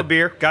you drop a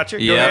beer.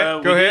 Gotcha. Yeah.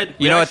 Go ahead.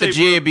 You know, at the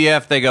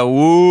GABF, they go,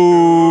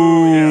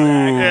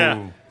 woo.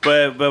 Yeah.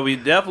 But we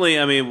definitely,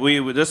 I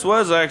mean, this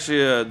was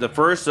actually the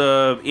first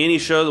of any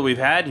show that we've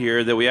had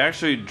here that we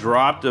actually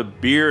dropped a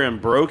beer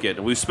and broke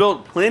it. We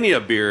spilled plenty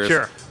of beers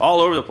all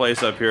over the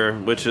place up here,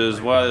 which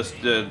is why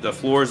the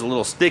floor is a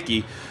little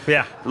sticky.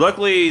 Yeah.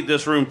 Luckily,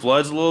 this room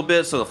floods a little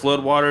bit, so the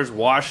flood waters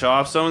wash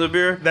off some of the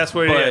beer. That's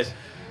what it is.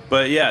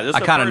 But yeah, this I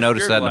kind of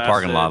noticed that in the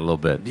parking lot a little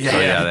bit. Yeah, so,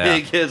 yeah.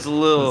 It gets a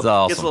little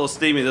awesome. gets a little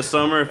steamy this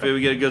summer. If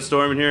we get a good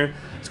storm in here,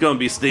 it's going to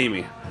be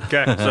steamy.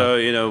 Okay. So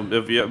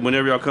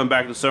whenever y'all come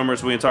back in the summer,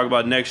 so we can talk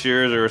about next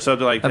year's or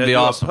something like That'd that. be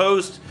awesome.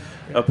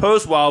 A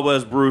post Wild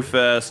West Brew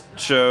Fest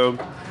show.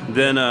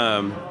 Then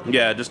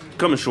just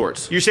come in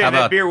shorts. You're saying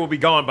that beer will be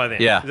gone by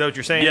then? Yeah. Is that what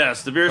you're saying?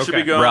 Yes, the beer should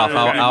be gone. Ralph,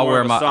 I'll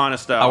wear my sauna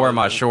style. I'll wear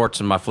my shorts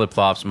and my flip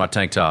flops and my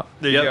tank top.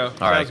 There you go.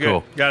 All right, Sounds good.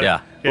 cool. Got it.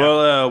 Yeah.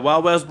 Well,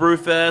 Wild West Brew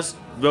Fest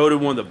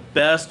voted one of the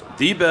best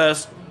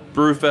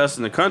Brewfest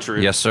in the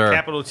country. Yes, sir.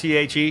 Capital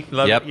THE.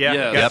 Love Yep. it. Yeah.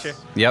 Yes. Gotcha.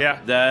 Yep. Yeah.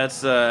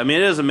 That's, I mean,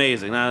 it is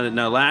amazing.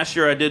 Now, last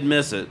year I did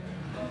miss it,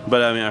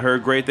 but I mean, I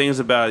heard great things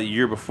about it. The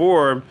year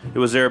before it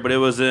was there, but it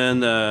was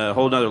in a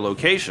whole nother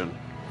location.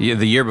 Yeah,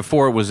 the year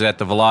before it was at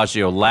the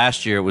Villaggio.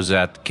 Last year it was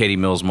at Katy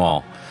Mills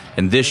Mall.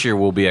 And this year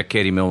we'll be at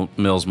Katy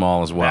Mills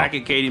Mall as well. Back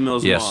at Katy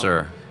Mills Mall. Yes,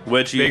 sir.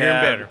 Which you Bigger and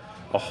have better.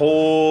 a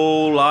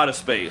whole lot of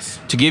space.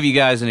 To give you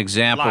guys an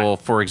example,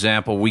 Lot. for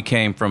example, we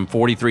came from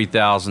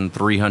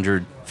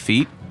 43,300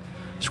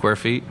 square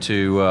feet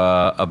to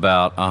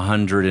about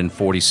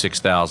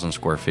 146,000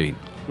 square feet.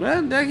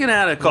 Well, they can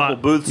add a couple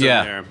booths Yeah,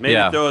 in there. Maybe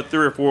yeah. throw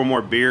 3 or 4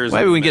 more beers.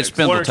 Maybe in we the can get mix.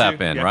 Spindle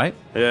Tap in, yeah. right?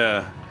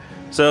 Yeah.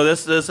 So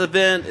this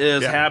event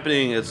is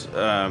happening. It's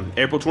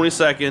April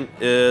 22nd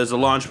is the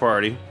launch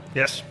party.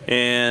 Yes.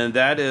 And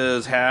that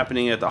is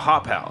happening at the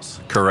Hop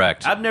House.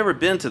 Correct. I've never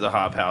been to the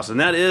Hop House, and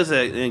that is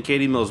in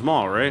Katy Mills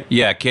Mall, right?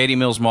 Yeah, Katy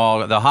Mills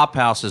Mall. The Hop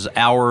House is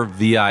our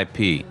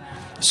VIP.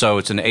 So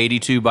it's an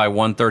 82 by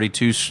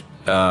 132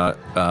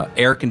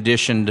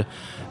 air-conditioned,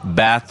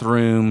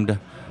 bathroomed,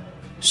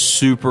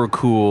 super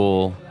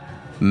cool,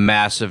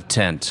 massive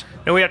tent.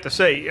 And we have to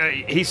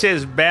say, he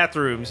says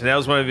bathrooms, and that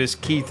was one of his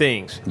key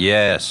things.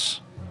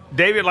 Yes.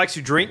 David likes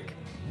to drink,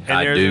 and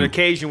I there's do. an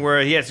occasion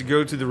where he has to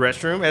go to the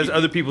restroom, as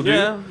other people do.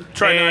 Yeah.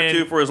 Try And not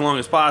to for as long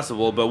as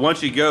possible, but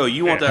once you go,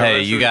 you want that.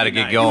 Hey, restroom you got to be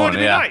get nice. You want going. it to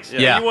be Yeah. nice.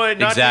 Yeah. You want it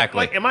not to- Exactly.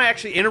 like, am I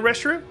actually in a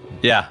restroom?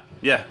 Yeah.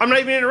 Yeah. I'm not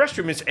even in a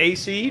restroom. It's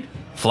AC'd,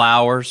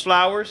 Flowers.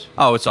 flowers.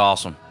 Oh, it's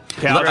awesome.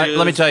 Couches,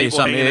 Let me tell you people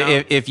something. hanging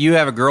out. If you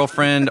have a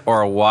girlfriend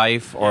or a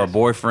wife or a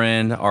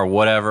boyfriend or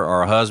whatever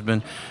or a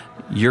husband,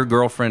 your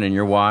girlfriend and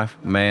your wife,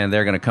 man,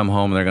 they're going to come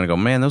home and they're going to go,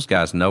 man, those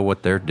guys know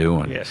what they're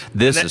doing. Yes.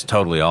 This And that- is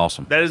totally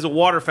awesome. That is a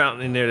water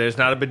fountain in there. There's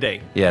not a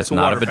bidet. Yeah, it's not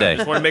a water bidet. fountain.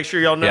 Just want to make sure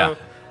y'all know Yeah.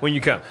 when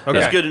you come. Okay.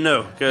 That's good to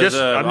know because Just-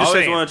 I'm I just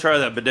always saying. want to try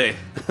that bidet.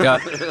 Yeah,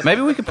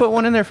 maybe we could put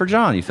one in there for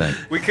John, you think?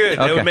 We could.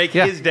 That Okay. would make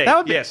Yeah. his day. That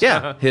would be, yes.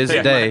 yeah, his Take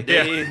my day.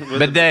 day with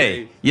a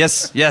Bidet.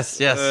 Yes, yes,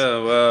 yes.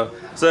 Well,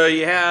 so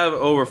you have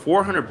over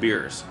 400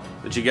 beers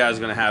that you guys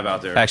are going to have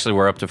out there. Actually,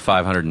 we're up to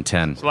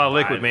 510. It's a lot of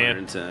liquid,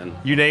 man. 510.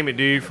 You name it,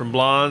 dude, from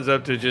blondes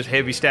up to just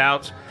heavy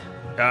stouts,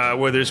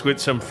 whether it's with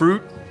some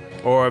fruit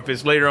or if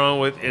it's later on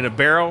with in a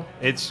barrel.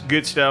 It's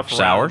good stuff.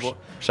 Sours? around.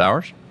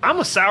 Sours? I'm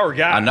a sour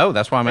guy. I know.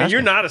 That's why I'm And asking.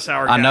 you're not a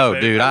sour guy. I know,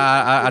 but dude. we're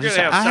I gonna just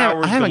have I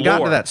sours haven't gotten to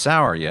galore. that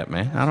sour yet,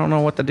 man. I don't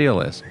know what the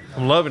deal is.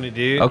 I'm loving it,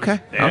 dude. Okay,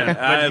 Yeah, okay.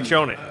 glad you've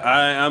shown it.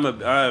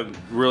 I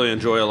really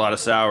enjoy a lot of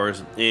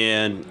sours,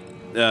 and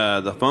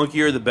the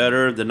funkier the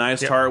better. The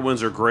nice Yep. tart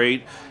ones are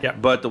great.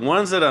 Yep. But the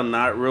ones that I'm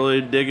not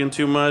really digging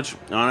too much,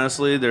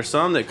 honestly, there's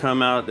some that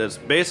come out that's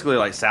basically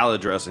like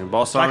salad dressing,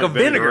 balsamic Like a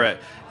vinegar. vinaigrette.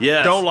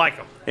 Yes. Don't like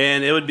them.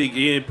 And it would be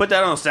you put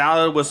that on a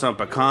salad with some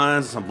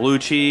pecans, some blue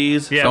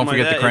cheese. Yeah. something Don't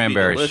forget like the that, it'd be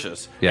cranberries.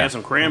 delicious. Yeah. And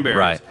some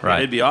cranberries. Right.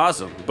 It'd be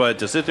awesome. But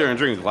to sit there and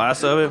drink a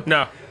glass of it,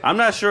 No. I'm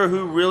not sure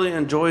who really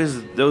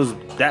enjoys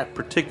that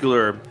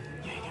particular.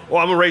 Well,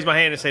 I'm going to raise my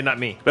hand and say not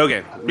me.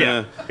 Okay.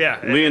 Yeah. Yeah.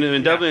 We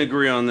can definitely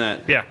agree on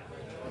that. Yeah.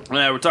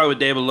 We're talking with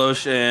David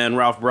Loesch and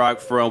Ralph Brock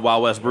from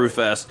Wild West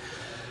Brewfest.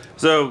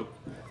 So,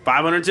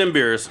 510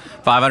 beers.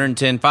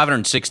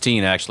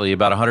 516 actually,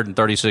 about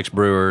 136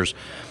 brewers.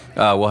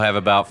 We'll have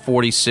about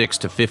 46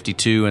 to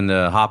 52 in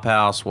the Hop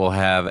House. We'll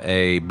have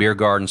a beer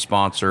garden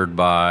sponsored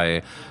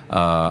by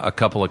a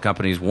couple of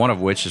companies, one of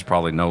which is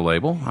probably No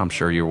Label. I'm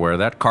sure you're aware of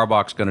that.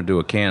 Carbach's going to do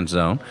a can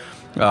zone.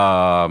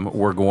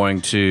 We're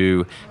going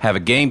to have a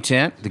game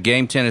tent. The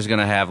game tent is going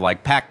to have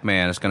like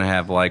Pac-Man. It's going to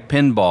have like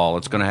pinball.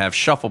 It's going to have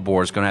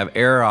shuffleboard. It's going to have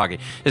air hockey.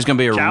 It's going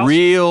to be a Joust?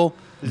 real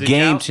Is it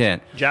game joust?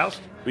 tent.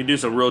 Joust? We do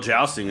some real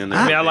jousting in there.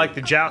 I mean, I like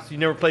the joust. You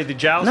never played the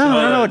joust? No,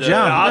 I don't know what The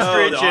joust.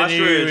 ostrich the and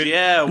you- ostrich,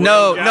 yeah.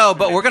 No,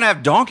 but we're going to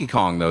have Donkey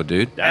Kong though,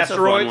 dude. That's a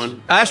Asteroids? fun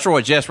one.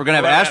 Asteroids, yes. We're going to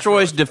have What about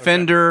Asteroids,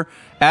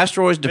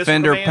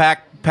 Defender, Command?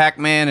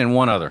 Pac-Man, and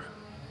one other.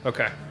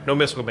 Okay. No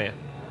Missile Command.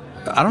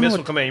 I don't know. Missile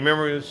What, Command. You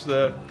remember it was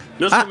the...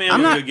 Missile Command I'm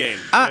was not, a good game.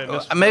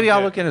 Missile maybe I'll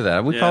Command. look into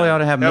that. We Yeah. probably ought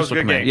to have That was a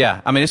Missile good Command. game.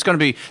 Yeah, I mean, it's going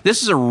to be.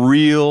 This is a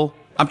real.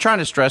 I'm trying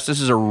to stress this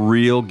is a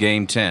real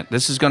game tent.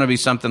 This is going to be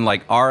something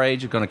like our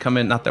age is going to come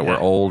in. Not that we're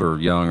old or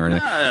young or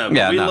anything.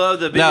 but we love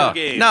the video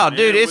games, No, man.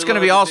 dude, it's We going to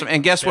love be the awesome. big-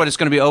 And guess what? It's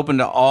going to be open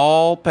to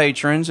all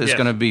patrons. It's Yes.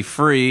 going to be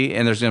free,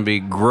 and there's going to be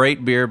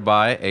great beer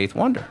by Eighth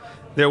Wonder.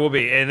 There will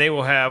be, and they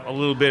will have a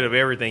little bit of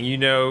everything. You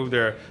know,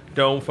 their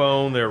dome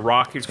phone, their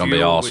rocket gonna be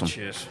fuel, awesome. which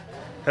is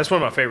that's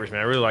one of my favorites,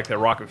 man. I really like that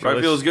rocket fuel.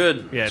 Rocket fuel's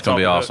good. Yeah, It's going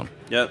to be off the awesome. hook.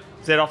 Yep.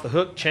 Is that off the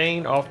hook?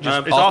 Chain? Off?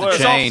 Just, it's off the it's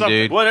chain, something.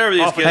 dude. Whatever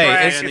these Off kids a Hey, are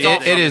drag, saying,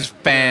 it's it is off.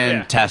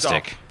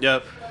 fantastic.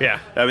 Yep. Yeah.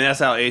 I mean, that's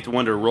how Eighth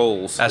Wonder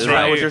rolls. That's Isn't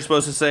that right. what you're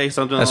supposed to say?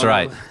 Something That's along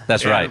right. those-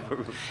 That's Yeah. right.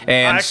 I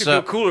And actually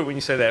so, feel cooler when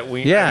you say that. I'm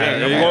yeah,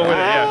 going with it.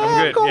 Yeah,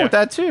 I'm good. going yeah. with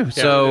that too. we're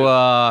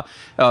So,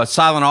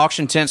 silent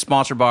auction tent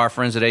sponsored by our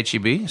friends at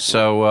HEB.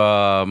 So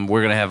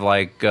we're gonna have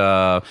like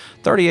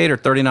 38 or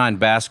 39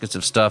 baskets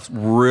of stuff.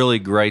 Really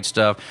great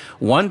stuff.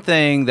 One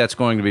thing that's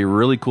going to be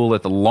really cool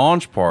at the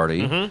launch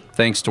party,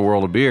 thanks to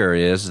World of Beer,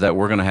 is that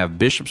we're gonna have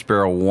Bishop's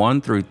Barrel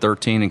 1 through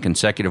 13 in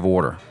consecutive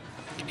order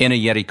in a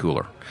Yeti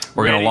cooler.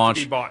 We're Ready gonna to launch.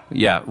 be bought.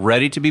 Yeah,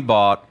 ready to be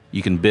bought.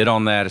 You can bid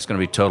on that. It's going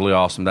to be totally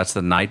awesome. That's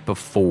the night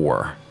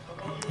before.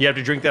 You have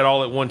to drink that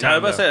all at one time. I was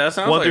about to say, that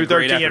sounds 1 like through a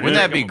great 13. afternoon.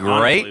 Wouldn't that be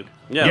great? Honestly.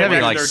 Yeah, that'd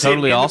be like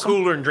totally awesome. In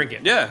the cooler and drink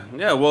it.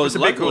 Yeah. Well, It's a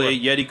big luckily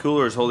Yeti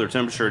coolers hold their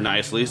temperature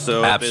nicely,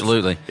 so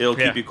Absolutely. it'll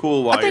keep you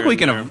cool while I think you're we in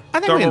can. there. I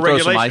think we can throw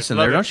some ice in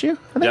there, don't you?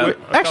 I think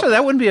actually,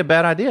 that wouldn't be a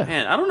bad idea.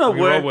 Man, I don't know We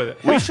can roll with what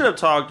it. we should have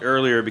talked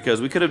earlier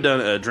because we could have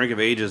done a Drink of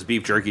Ages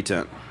beef jerky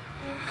tent.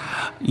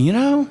 You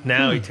know,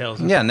 Now he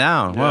tells us. Yeah,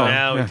 now. Well,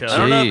 Now he yeah. tells I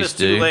don't know if Jeez, it's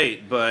too dude.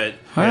 late, but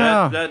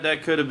Well.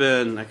 that could have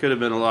been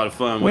a lot of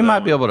fun. We with might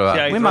that be able to.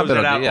 Yeah, he we might be throws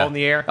able it to out yeah. on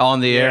the air? On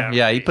the air.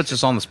 Yeah. Yeah, he puts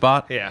us on the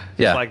spot. Yeah,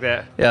 just like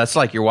that. Yeah, it's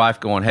like your wife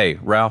going, "Hey,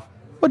 Ralph,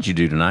 what'd you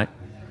do tonight?"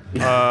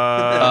 I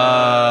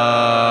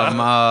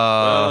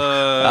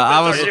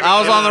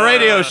was on the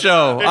radio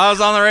show. I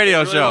was on the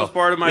radio It show. was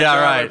part of my yeah,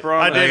 job, I right.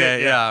 promise. I did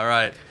Okay, it, yeah,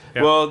 right.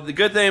 Yeah. Well, the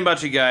good thing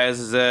about you guys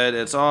is that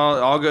it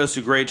all goes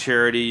to great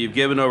charity. You've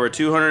given over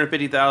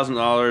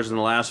 $250,000 in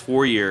the last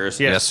 4 years.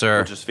 Yes, sir.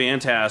 Which is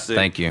fantastic.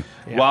 Thank you.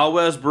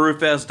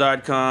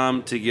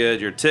 WildWestBrewFest.com to get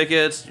your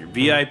tickets, your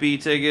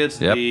VIP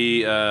tickets, Yep.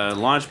 the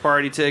launch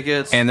party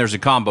tickets. And there's a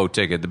combo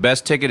ticket. The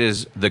best ticket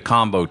is the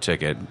combo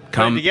ticket.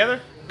 Come together?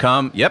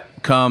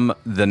 Come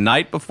the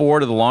night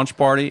before to the launch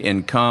party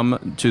and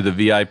come to the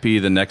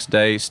VIP the next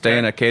day. Stay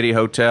in a Katy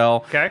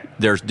hotel. Okay.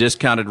 There's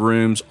discounted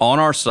rooms on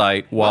our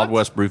site,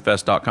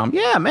 wildwestbrewfest.com.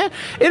 Yeah, man.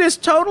 It is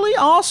totally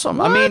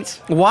awesome. I mean,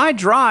 why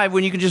drive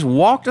when you can just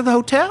walk to the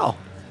hotel?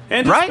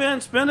 And just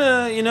right? spend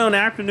an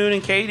afternoon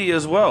in Katy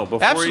as well. Before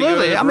You go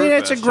Absolutely. to the I mean,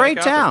 it's a Brewfest. great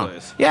Check out the town.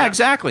 place. Yeah,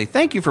 exactly.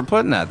 Thank you for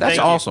putting that. That's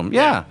Thank you. awesome.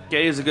 Yeah.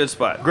 Katy's a good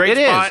spot. Great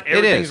It spot. is. It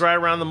Everything's is. right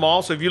around the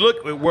mall. So if you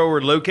look at where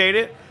we're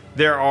located,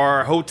 there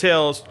are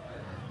hotels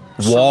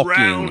Walking.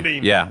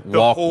 surrounding Yeah, the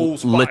walk whole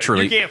spot.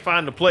 literally. You can't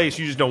find a place.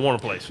 You just don't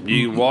want a place.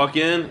 You can walk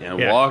in and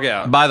Yeah. walk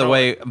out. By the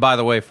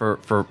way,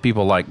 for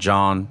people like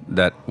John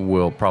that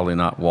will probably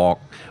not walk,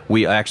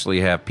 we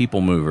actually have people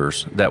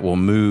movers that will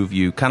move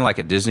you, kind of like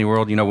at Disney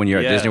World. You know, when you're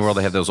at Yes. Disney World,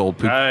 they have those old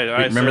poop. I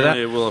remember that?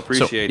 certainly will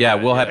appreciate So, yeah,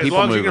 that, we'll have yes. As people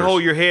long as movers. you can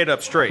hold your head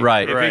up straight.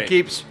 Right. If Right. it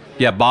keeps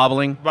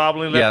bobbling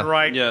bobbling left and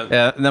right.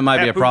 Yeah. that might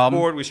be a That poop problem.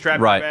 board, we strap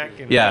it right. back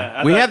and- yeah, Yeah,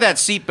 I we thought- have that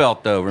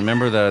seatbelt though.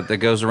 Remember that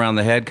goes around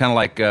the head, kind of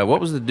like what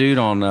was the dude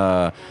on?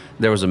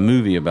 There was a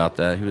movie about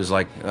that. He was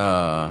like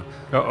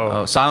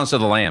Silence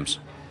of the Lambs.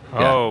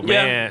 Yeah. Oh,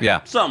 man.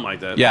 Yeah. Something like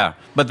that. Yeah,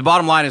 but the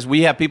bottom line is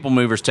we have people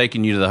movers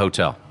taking you to the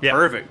hotel. Yeah.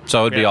 Perfect.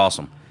 So it'd be Yeah.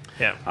 awesome.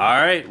 Yeah. All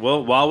right.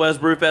 Well,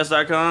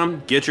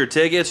 WildWestBrewFest.com. Get your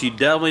tickets. You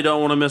definitely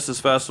don't want to miss this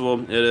festival.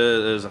 It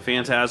is a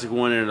fantastic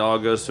one, and it all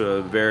goes to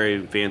a very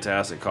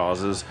fantastic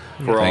causes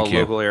for all Thank you.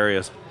 local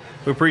areas.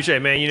 We appreciate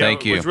it, man. You know,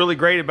 Thank you. what's really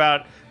great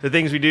about the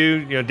things we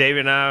do, you know,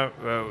 David and I,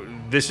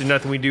 this is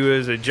nothing we do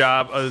as a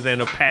job other than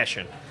a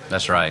passion.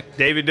 That's right.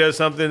 David does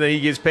something that he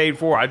gets paid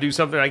for. I do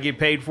something I get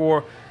paid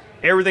for.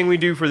 Everything we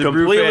do for the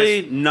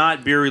Completely Brewfest,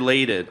 not beer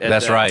related. at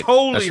That's that. right.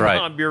 totally That's right.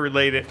 not beer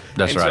related.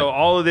 That's and right. so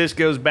all of this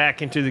goes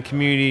back into the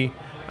community,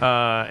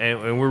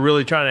 and we're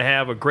really trying to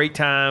have a great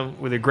time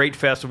with a great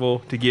festival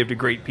to give to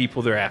great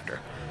people thereafter.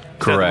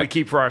 Something we Correct.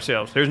 keep for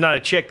ourselves. There's not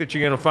a check that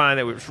you're going to find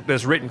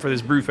that's written for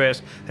this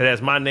Brewfest that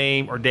has my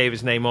name or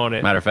David's name on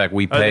it. Matter of fact,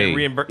 we Other than pay.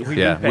 reimburse-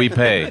 Yeah, do we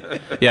pay.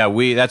 Yeah,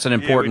 that's an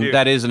important. do.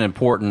 That is an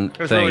important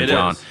That's thing, really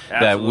John. is.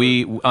 That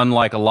we,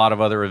 unlike a lot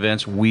of other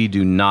events, we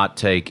do not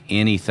take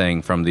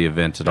anything from the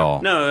event at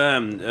all.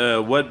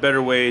 No, what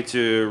better way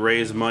to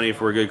raise money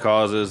for good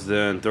causes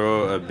than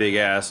throw a big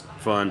ass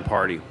fun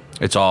party?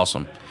 It's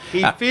awesome.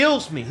 He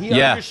feels me. He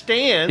Yeah.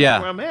 understands Yeah,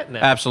 where I'm at now.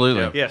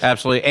 absolutely, Yeah. Yes.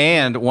 absolutely.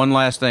 And one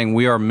last thing,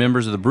 we are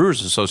members of the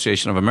Brewers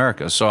Association of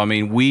America. So I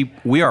mean,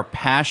 we are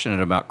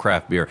passionate about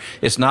craft beer.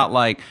 It's not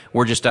like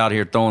we're just out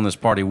here throwing this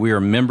party. We are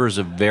members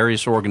of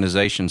various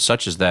organizations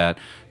such as that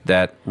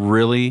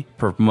really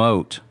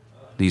promote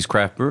these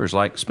craft brewers,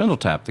 like Spindle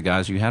Tap, the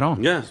guys you had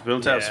on. Yeah,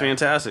 Spindle Tap's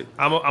fantastic.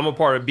 I'm a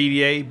part of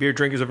BDA, Beer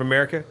Drinkers of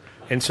America,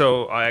 and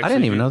so I actually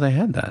didn't even know they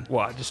had that.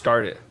 Well, I just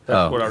started it.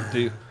 That's what I would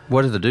do.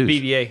 What are the dudes?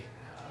 BDA.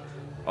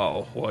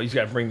 Oh, well, he's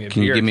got to bring me a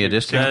Can you beer. give me a too.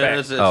 discount?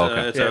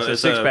 Six-pack. It's a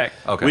six-pack.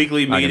 Okay.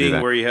 weekly I can do meeting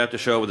that. where you have to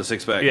show up with a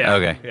six pack. Yeah.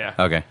 Okay. Yeah.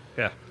 Okay.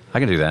 Yeah. I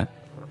can do that.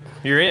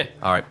 You're in.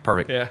 All right.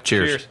 Perfect. Yeah.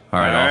 Cheers. Cheers. All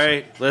right. All awesome.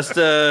 right, let's.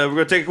 We're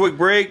gonna take a quick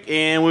break,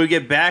 and when we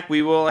get back,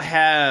 we will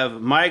have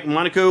Mike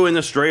Monaco and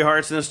the Stray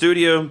Hearts in the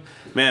studio.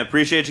 Man,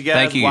 appreciate you guys.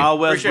 Thank you. Wild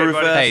West Appreciate it,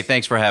 buddy. Brewfest. Hey,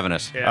 thanks for having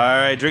us. Yeah. All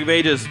right, Drink of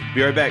Ages.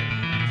 Be right back.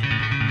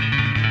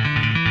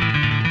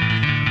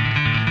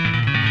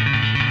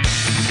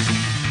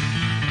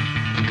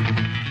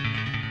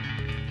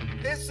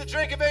 It's the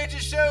Drink of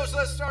Ages show, so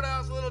let's start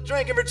out with a little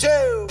drinking for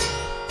two.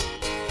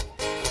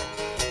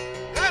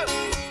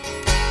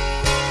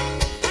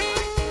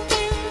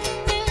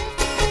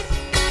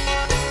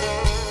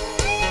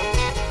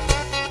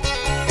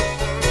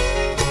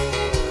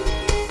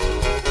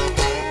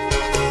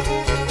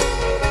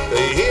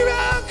 Here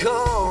I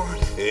come,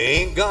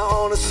 ain't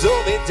gonna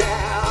slow me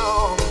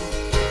down.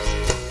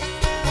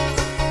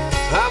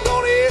 I'm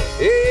gonna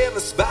hit in the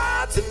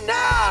spot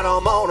tonight.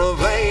 I'm gonna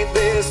paint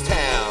this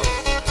town.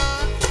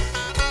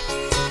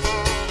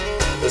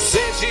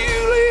 Since you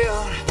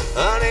left,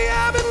 honey,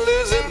 I've been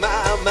losing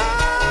my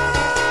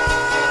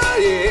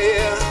mind. Yeah.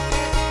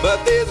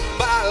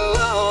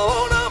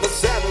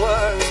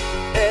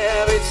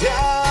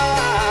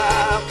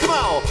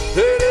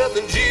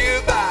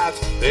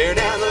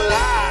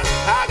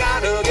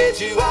 get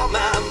you off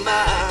my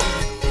mind.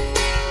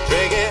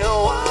 Drinking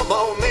one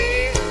for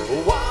me,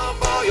 one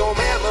for your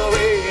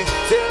memory.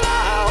 Till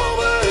I'm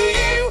over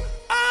you,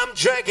 I'm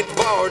drinking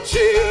for two.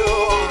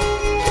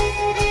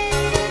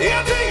 Yeah,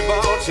 I'm drinking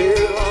for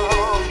two.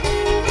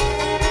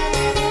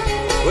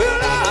 Well,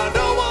 I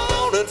don't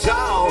want to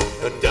talk,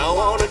 I don't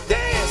want to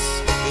dance,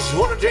 just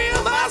want to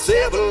jam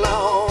myself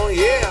alone.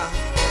 Yeah,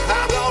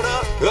 I'm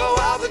gonna go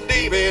off the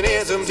deep end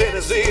in some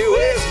Tennessee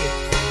whiskey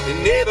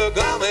and never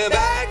coming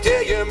back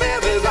till your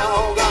memory's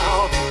all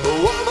gone.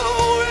 One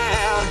more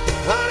round,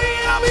 honey,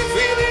 I'll be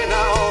feeling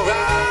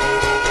alright.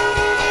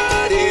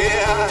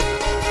 Yeah,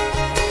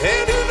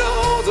 and who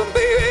knows,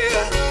 baby,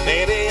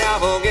 maybe I'll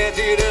forget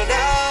you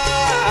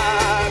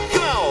tonight.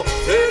 Come on,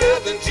 turn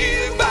up the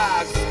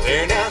jukebox,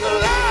 turn down the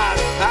light.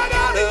 I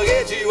gotta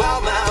get you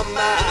off my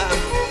mind.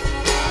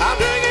 I'm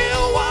drinking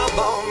one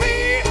for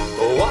me,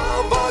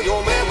 one for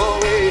your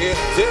memory,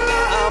 till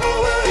I'm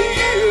over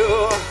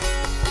you.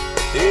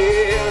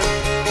 Yeah,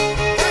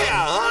 hey,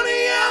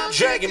 honey, I'm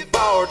drinking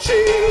for two.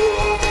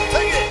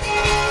 Take it.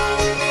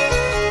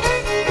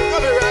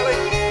 Come here, Riley.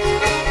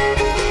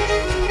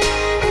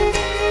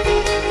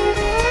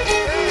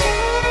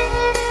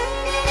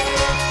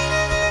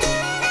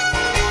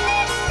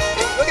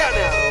 Look out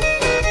now.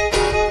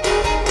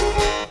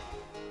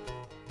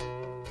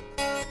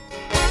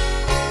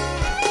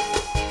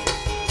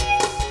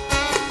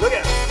 Look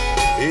out.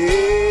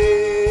 Yeah.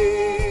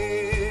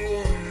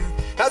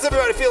 How's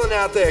everybody feeling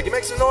out there? Can you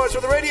make some noise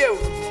for the radio?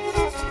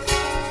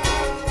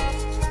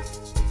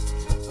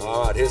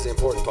 All right, here's the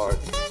important part.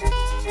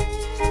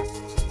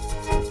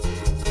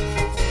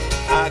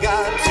 I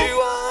got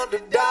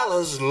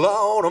 $200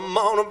 loan, I'm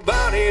on a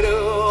bounty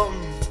to.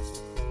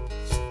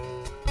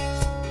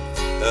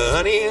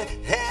 Honey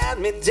had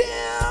me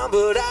down,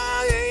 but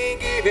I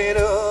ain't giving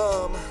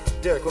up.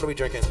 Derek, what are we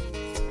drinking?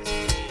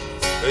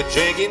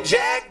 Drinking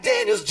Jack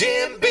Daniels,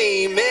 Jim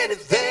Beam,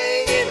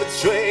 anything in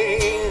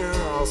between.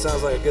 Oh,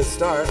 sounds like a good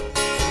start.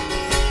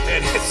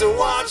 And it's a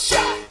one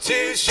shot,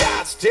 two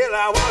shots, till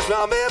I wash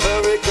my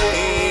memory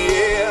clean.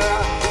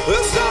 Yeah,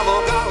 well,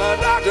 someone call a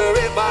doctor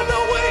if I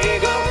don't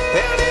wake up.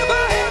 And if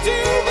I have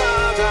too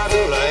much, I'm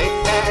too late.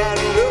 And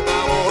look, I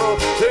wanna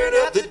turn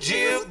up the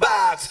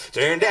jukebox,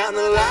 turn down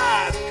the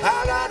lights.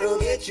 I gotta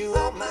get you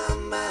off my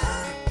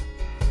mind.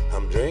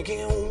 I'm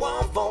drinking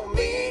one for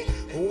me,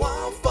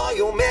 one for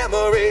your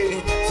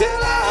memory,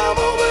 till I'm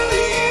over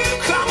you.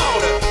 Come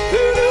on,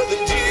 turn up the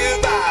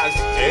jukebox,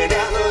 turn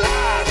down the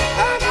lights.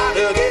 I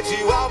gotta get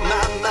you off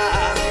my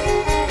mind.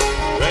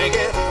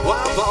 Drinking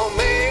one for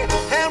me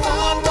and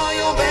one for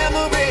your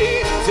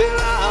memory, till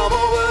I'm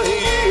over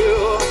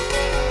you.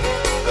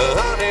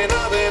 Honey,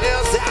 nothing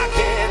else I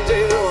can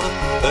do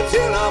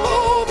till I'm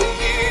over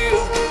you.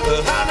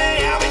 Honey,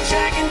 I've been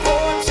checking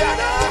for turn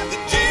up the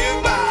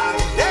jukebox.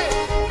 Hey,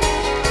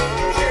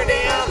 turn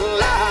down the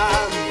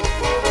light.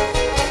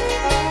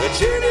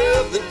 Turn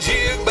up the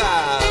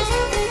jukebox.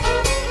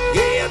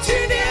 Yeah,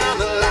 turn down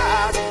the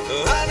light.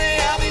 Honey,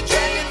 I'll be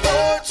drinking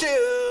for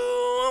two.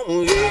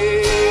 Yeah.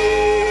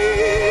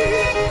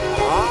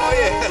 Oh,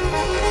 yeah.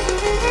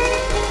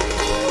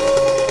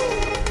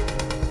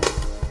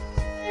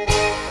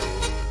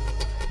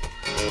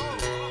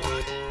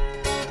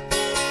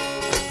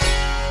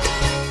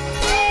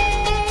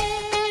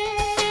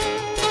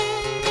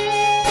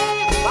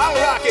 I'll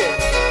rock it.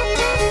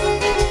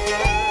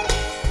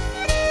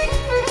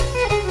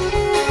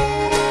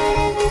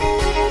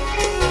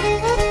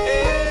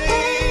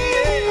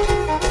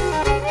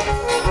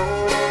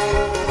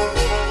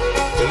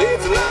 Well,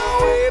 it's a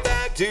long way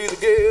back to the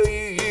girl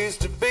you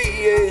used to be.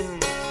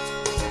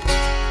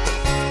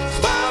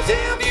 Small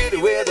town beauty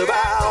with her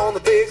eye on the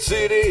big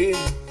city.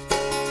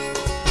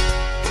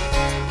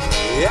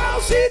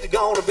 Y'all said you're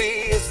gonna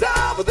be a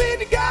star, but then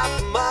you got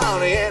the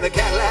money and a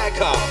Cadillac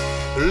car.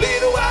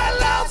 Little white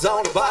lights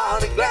on the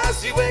body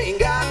glass. You ain't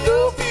got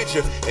no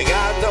future, ain't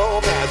got no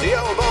past. You're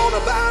a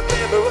bona fide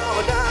member of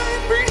a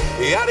dying breed.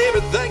 You got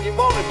everything you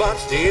wanted, but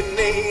you didn't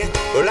need.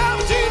 Well,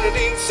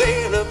 opportunity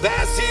seemed to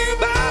pass you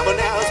by, but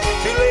now it's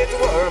too late to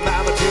worry,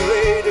 mama, too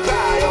late to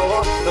cry.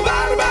 Oh, the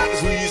body rock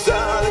is who you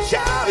saw the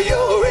child. You're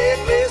a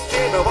reckless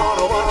dream, I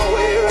want a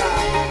one-way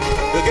ride.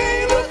 You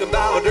can't look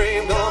about a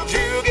dream come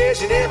true.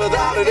 Guess you never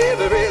thought it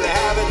ever really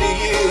happened to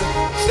you.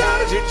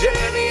 Started your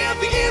journey at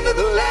the end of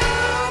the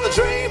line. The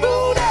train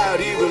pulled out,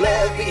 you were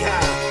left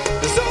behind.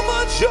 There's so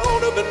much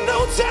shown up in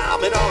no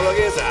time, and all I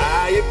guess the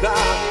higher you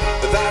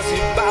climb, the faster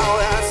you fall,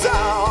 that's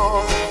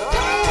all.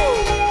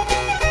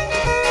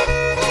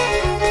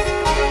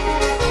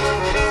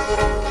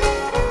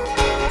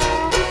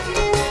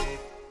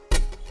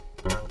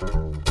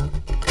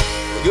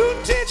 Good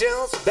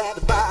intentions, bad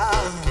to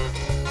buy.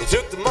 You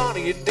took the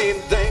money, you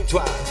didn't think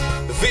twice.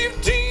 The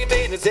 15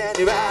 minutes and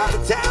you're out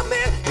of time,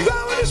 man. You've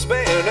already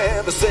spent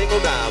every single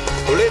dime.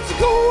 Well, it's a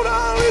cold,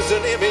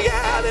 unlistening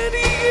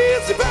reality.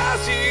 It's a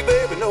price you,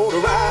 baby,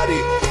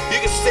 notoriety. You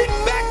can sit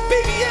back,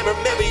 baby, and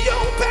remember your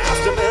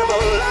past. Remember,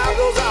 life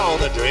goes on,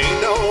 the dream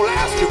don't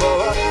last you,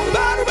 boy. The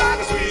body rock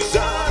is sweet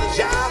sun and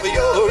shine for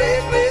your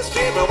reckless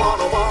dream. I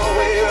want a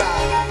one-way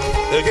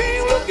ride.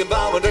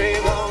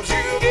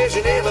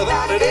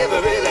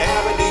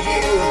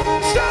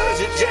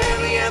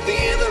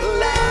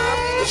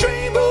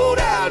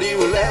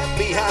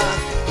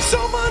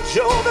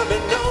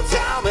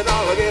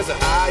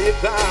 you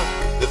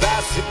climb the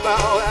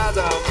basketball as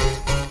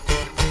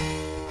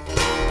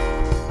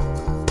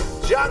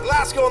John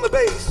Glasgow on the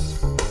bass.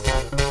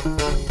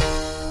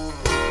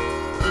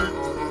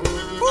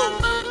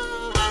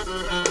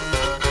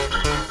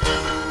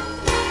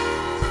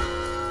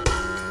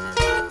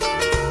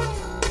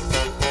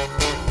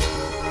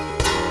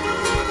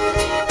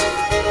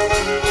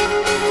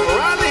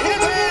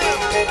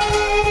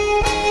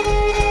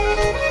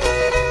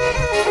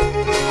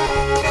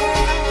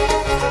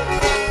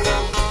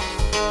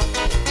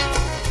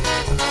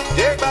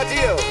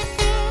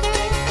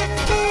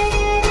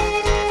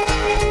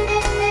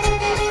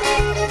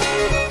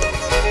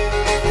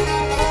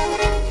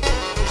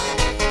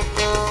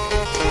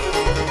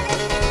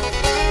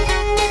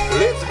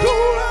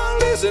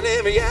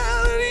 In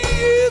reality,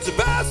 it's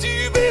about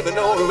you, baby,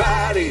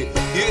 notoriety.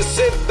 You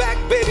sit back,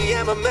 baby,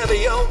 and remember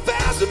your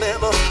fast.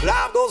 Remember,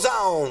 life goes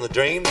on, the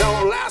dream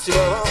don't last you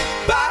long.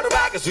 By the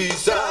back of sweet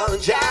sun,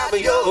 child,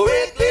 but you're a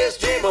reckless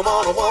dream. I'm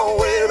on a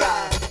one-way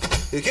ride.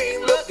 You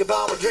came looking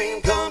for my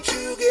dream come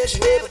true. Guess you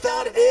never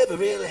thought it ever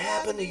really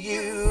happened to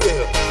you.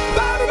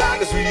 By the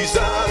back of sweet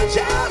sun,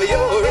 child, but you're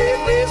a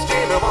reckless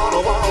dream. I'm on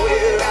a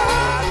one-way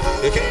ride.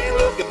 You came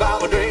looking for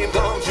my dream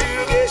come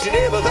true. Guess you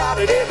never thought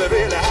it ever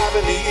really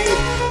happened to you.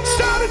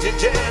 Started your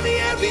journey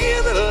at the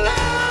end of the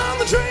line.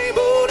 The train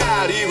pulled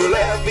out, you were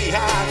left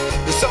behind.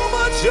 There's so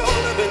much your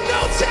love and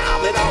no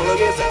time at all.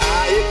 Against the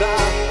high you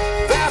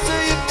climb,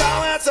 faster you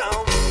fall, that's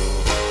on.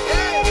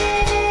 Yeah.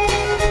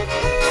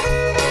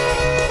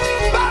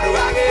 Body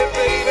rocket,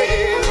 baby.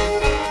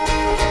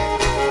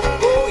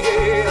 Oh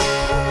yeah.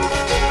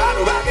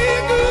 Body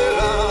rocket, girl.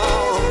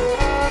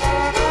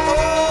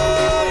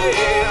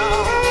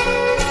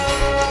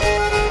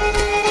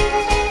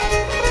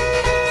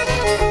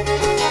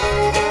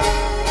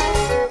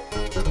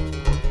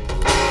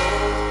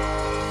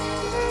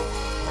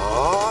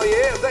 Oh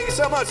yeah.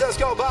 So much. Let's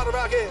go, Bottle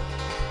Rocket.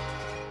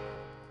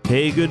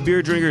 Hey, good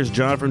beer drinkers.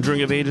 John from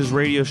Drink of Ages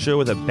radio show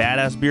with a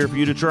badass beer for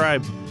you to try.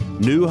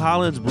 New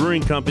Holland's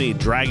Brewing Company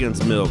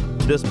Dragon's Milk.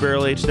 This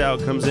barrel-aged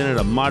stout comes in at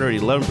a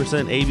moderate 11%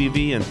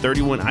 ABV and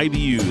 31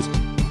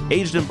 IBUs.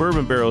 Aged in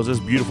bourbon barrels, this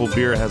beautiful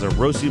beer has a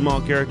roasty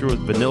malt character with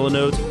vanilla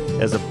notes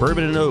as a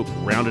bourbon and oak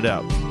rounded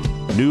out.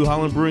 New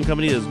Holland Brewing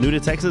Company is new to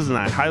Texas, and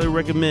I highly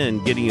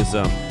recommend getting you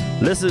some.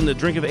 Listen to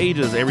Drink of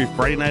Ages every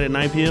Friday night at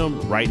 9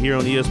 p.m. right here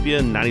on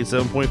ESPN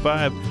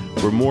 97.5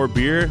 for more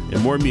beer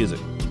and more music.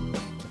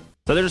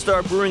 Southern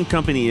Star Brewing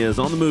Company is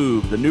on the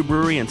move. The new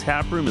brewery and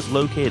tap room is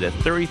located at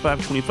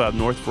 3525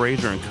 North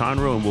Fraser in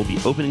Conroe and will be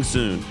opening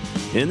soon.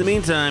 In the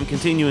meantime,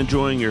 continue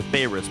enjoying your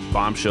favorites,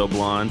 Bombshell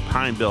Blonde,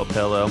 Pine Belt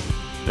Pale Ale,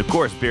 and of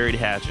course, Buried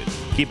Hatchet.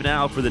 Keep an eye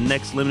out for the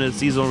next limited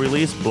seasonal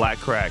release, Black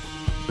Crack,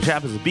 which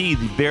happens to be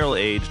the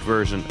barrel-aged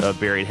version of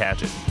Buried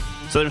Hatchet.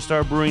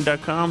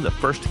 SouthernStarBrewing.com, the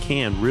first to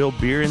can real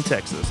beer in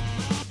Texas.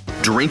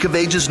 Drink of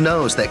Ages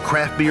knows that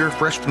craft beer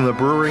fresh from the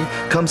brewery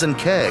comes in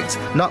kegs,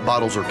 not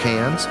bottles or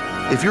cans.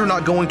 If you're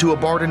not going to a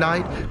bar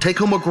tonight, take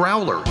home a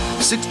growler,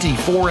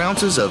 64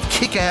 ounces of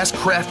kick-ass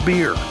craft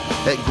beer.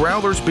 At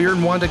Growler's Beer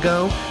and Wine to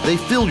Go, they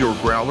fill your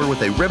growler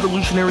with a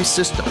revolutionary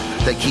system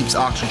that keeps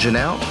oxygen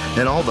out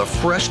and all the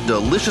fresh,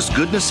 delicious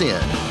goodness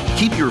in.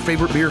 Keep your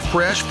favorite beer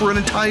fresh for an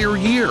entire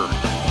year,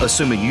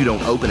 assuming you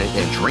don't open it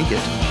and drink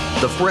it.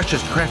 The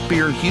freshest craft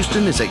beer in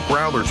Houston is at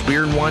Growler's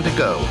Beer and Wine to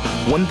Go,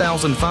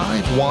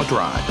 1005 Waugh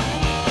Drive.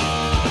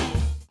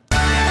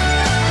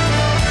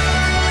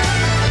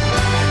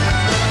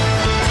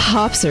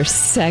 Hops are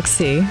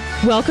sexy.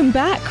 Welcome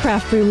back,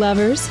 craft brew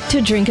lovers,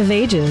 to Drink of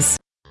Ages.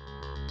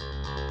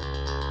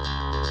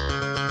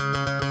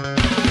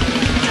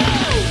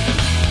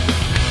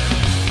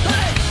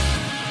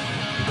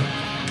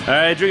 All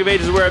right, Drink of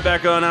Ages, we're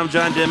back on. I'm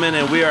John Denman,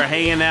 and we are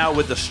hanging out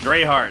with the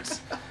Stray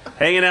Hearts.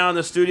 Hanging out in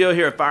the studio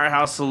here at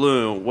Firehouse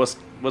Saloon. What's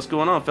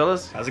going on,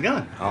 fellas? How's it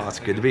going? Oh, it's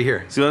good to be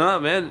here. What's going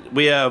on, man?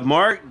 We have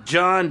Mark,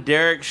 John,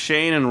 Derek,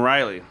 Shane, and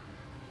Riley.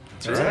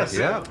 That's right.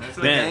 Yeah.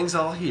 So the gang's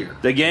all here.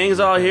 The gang's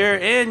all here,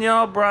 and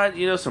y'all brought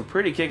some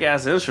pretty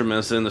kick-ass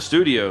instruments in the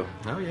studio.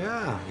 Oh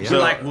yeah. So,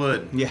 we like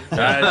wood. Yeah.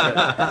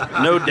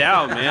 No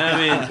doubt, man. I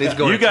mean,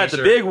 you got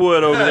the big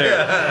wood over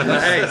there.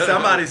 Hey,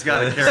 somebody's got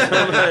to carry.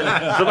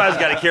 Somebody's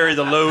got to carry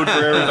the load for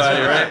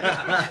everybody, right?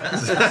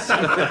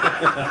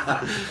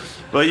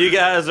 Well, you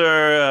guys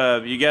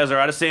are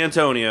out of San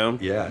Antonio.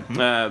 Yeah.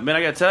 Man,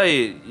 I got to tell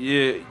you,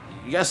 you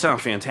guys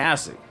sound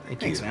fantastic.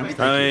 Thanks, man.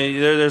 I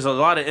mean, there's a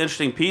lot of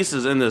interesting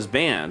pieces in this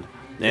band,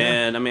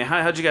 and I mean,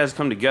 how'd you guys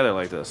come together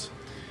like this?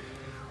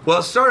 Well,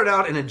 it started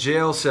out in a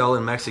jail cell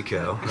in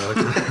Mexico.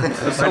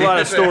 There's a lot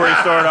of stories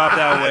start off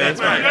that way. That's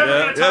right.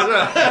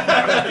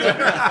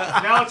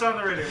 Now it's on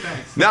the radio.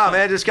 Thanks. No,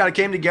 man, it just kind of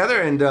came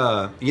together, and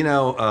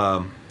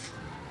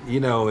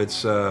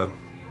it's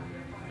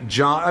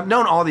John. I've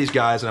known all these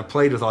guys, and I've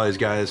played with all these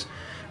guys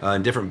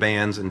in different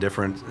bands and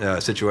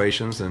different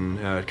situations,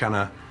 and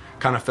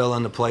kind of fell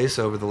into place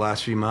over the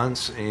last few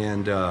months,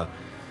 and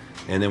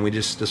then we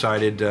just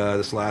decided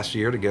this last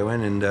year to go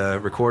in and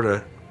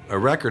record a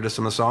record of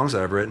some of the songs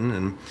that I've written,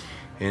 and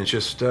it's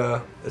just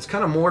it's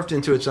kind of morphed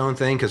into its own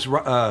thing, because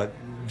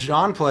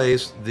John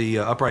plays the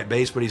upright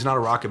bass, but he's not a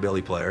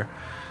rockabilly player,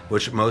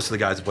 which most of the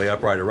guys that play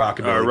upright are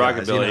rockabilly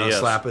guys. Rockabilly, yes.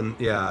 Slapping,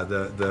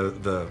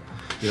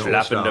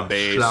 slapping the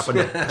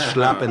bass.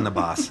 Slapping the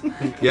bass.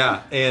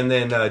 Yeah, and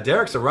then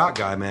Derek's a rock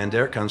guy, man.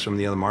 Derek comes from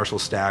the other Marshall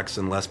Stacks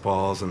and Les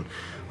Pauls and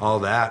all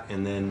that.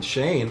 And then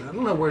Shane, we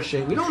don't know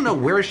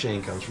where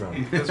Shane comes from.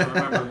 You guys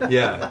remember?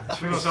 Yeah.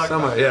 We don't talk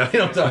Somewhere, yeah, we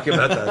don't talk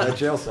about that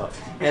jail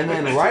stuff. And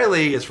then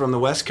Riley is from the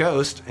West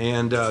Coast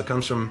and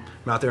comes from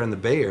out there in the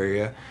Bay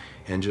Area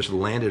and just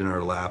landed in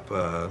our lap,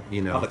 a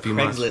few months.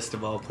 Craigslist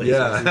of all places.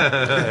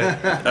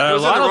 Yeah. A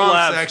lot of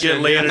laps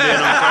get landed in on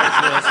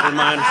Craigslist, in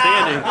my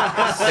understanding.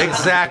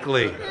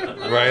 Exactly,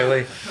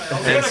 Riley.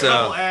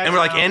 And we're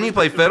like, and you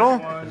play fiddle?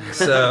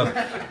 So,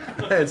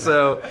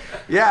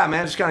 yeah,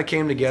 man, it just kind of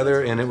came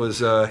together, and it was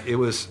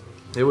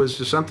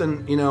just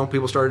something,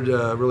 people started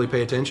to really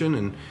pay attention,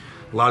 and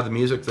a lot of the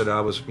music that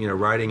I was,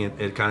 writing,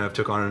 it kind of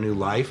took on a new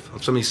life.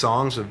 Some of these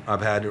songs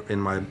I've had in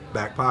my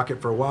back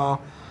pocket for a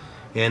while,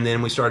 and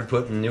then we started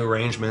putting new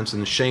arrangements,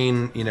 and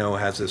Shane,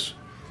 has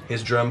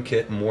his drum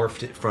kit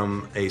morphed it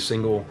from a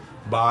single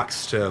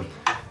box to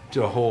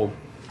a whole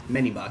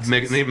many boxes.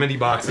 Many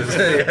boxes.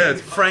 Yeah,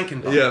 it's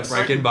Frankenbox. Yeah,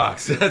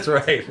 Frankenbox. That's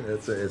right.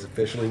 It's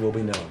officially will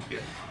be known.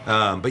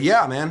 But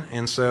yeah, man.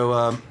 And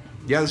so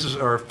this is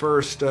our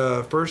first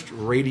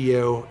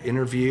radio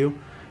interview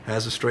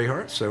as a Stray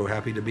Hearts. So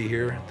happy to be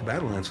here at the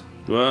Badlands.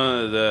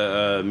 Well,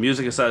 the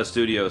music inside the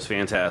studio is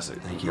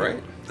fantastic. Thank you.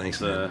 Right.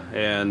 Thanks.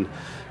 And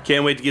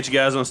can't wait to get you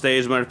guys on stage.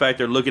 As a matter of fact,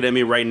 they're looking at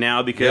me right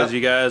now because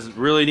you guys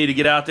really need to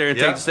get out there and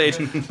take the stage.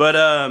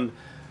 But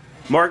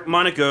Mark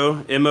Monaco,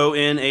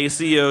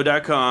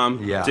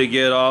 MONACO.com to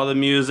get all the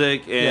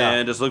music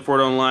and just look for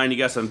it online. You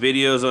got some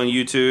videos on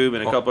YouTube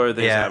and a couple other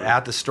things. Yeah, happening.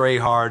 at the Stray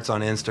Hearts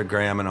on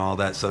Instagram and all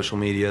that social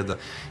media. The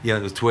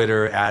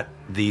Twitter at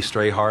the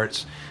Stray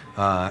Hearts.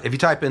 If you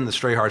type in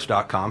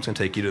thestrayhearts.com, it's gonna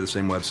take you to the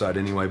same website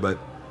anyway. But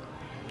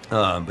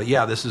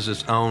yeah, this is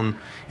its own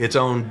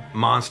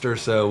monster.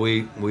 So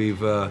we've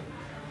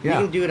You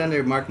can do it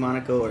under Mark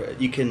Monaco, or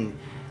you can.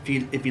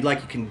 If you'd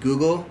like, you can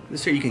Google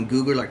this, or you can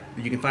Google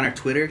you can find our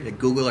Twitter.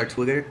 Google our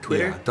Twitter.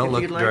 Yeah, don't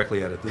look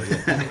directly at it.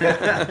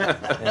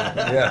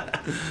 Yeah.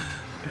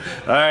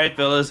 All right,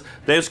 fellas.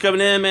 Thanks for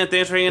coming in, man.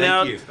 Thanks for hanging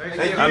out.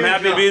 Thank you. I'm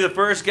happy to be the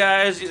first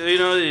guys,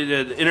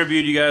 that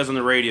interviewed you guys on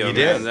the radio. You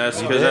man. did.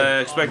 That's because I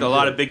expect a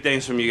lot of big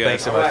things from you guys.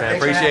 Thanks so much, man.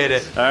 Appreciate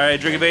it. All right,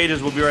 Drink of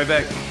Ages. We'll be right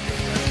back.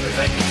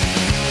 Thank you.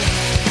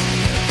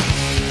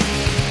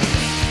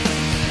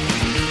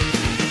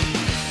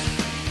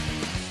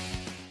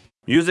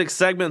 Music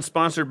segment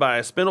sponsored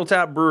by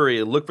Spindletap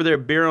Brewery. Look for their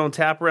beer on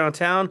tap around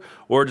town,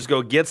 or just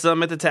go get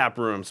some at the tap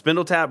room.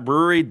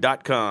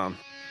 SpindletapBrewery.com.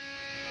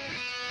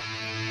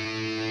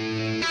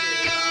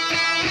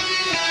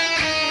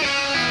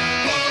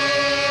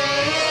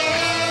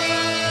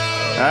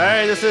 All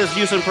right, this is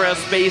Houston Press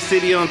Space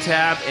City on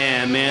tap,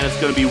 and man, it's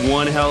going to be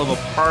one hell of a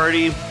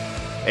party.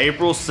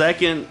 April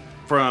 2nd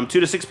from 2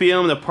 to 6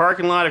 p.m. in the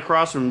parking lot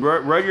across from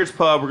Rudyard's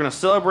Pub. We're going to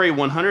celebrate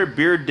 100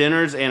 beer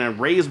dinners and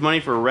raise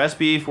money for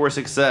Recipe for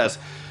Success.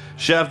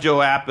 Chef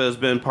Joe Appa has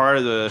been part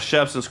of the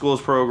Chefs in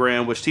Schools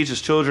program, which teaches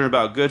children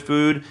about good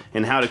food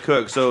and how to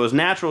cook. So it was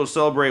natural to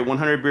celebrate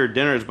 100 beer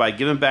dinners by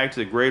giving back to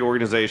the great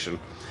organization.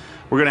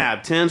 We're going to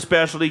have 10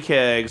 specialty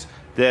kegs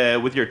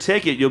that with your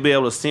ticket, you'll be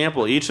able to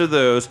sample each of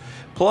those.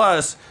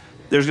 Plus,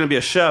 there's going to be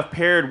a chef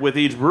paired with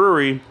each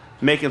brewery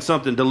making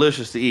something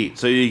delicious to eat.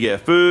 So you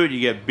get food, you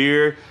get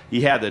beer,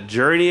 you have the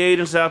Journey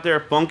agents out there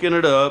funking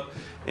it up.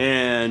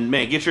 And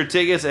man, get your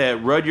tickets at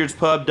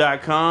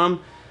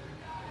rudyardspub.com.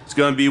 It's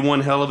going to be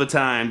one hell of a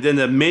time. Then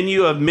the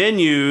menu of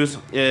menus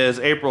is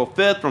April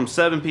 5th from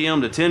 7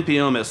 p.m. to 10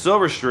 p.m. at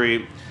Silver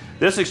Street.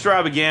 This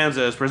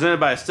extravaganza is presented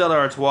by Stella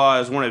Artois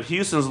as one of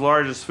Houston's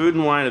largest food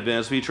and wine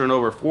events, featuring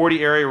over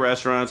 40 area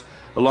restaurants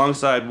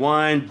alongside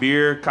wine,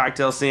 beer,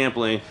 cocktail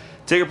sampling.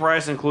 Ticket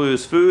price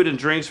includes food and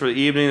drinks for the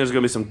evening. There's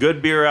going to be some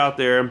good beer out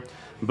there.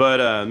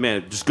 But,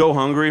 man, just go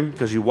hungry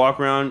because you walk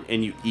around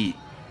and you eat.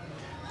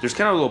 There's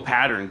kind of a little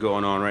pattern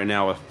going on right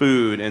now with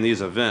food and these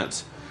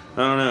events. I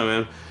don't know,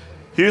 man.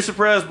 Houston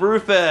Press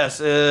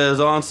Brewfest is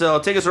on sale.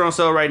 Tickets are on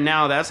sale right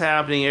now. That's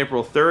happening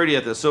April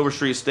 30th at Silver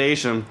Street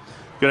Station.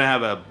 Going to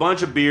have a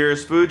bunch of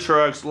beers, food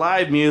trucks,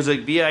 live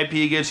music.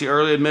 VIP gets you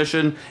early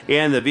admission,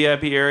 and the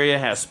VIP area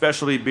has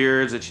specialty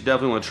beers that you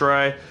definitely want to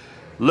try.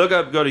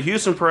 Go to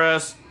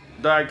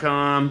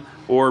HoustonPress.com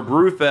or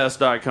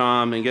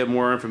Brewfest.com and get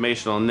more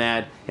information on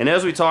that. And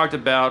as we talked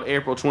about,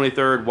 April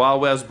 23rd,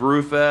 Wild West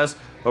Brewfest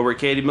over at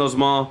Katy Mills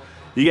Mall.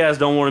 You guys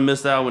don't want to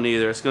miss that one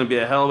either. It's going to be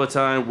a hell of a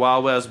time.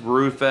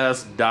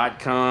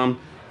 WildWestBrewfest.com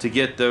to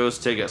get those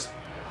tickets.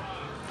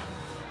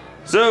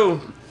 So,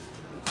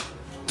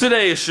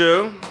 today's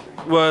show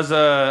was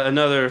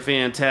another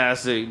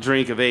fantastic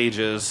Drink of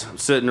Ages,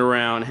 sitting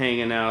around,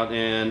 hanging out.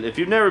 And if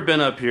you've never been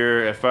up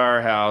here at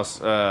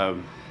Firehouse,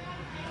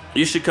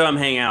 you should come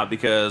hang out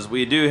because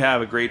we do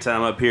have a great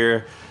time up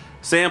here,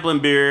 sampling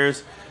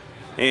beers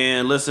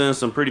and listening to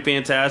some pretty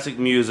fantastic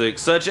music,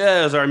 such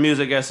as our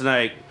music guest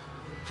tonight,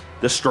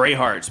 the Stray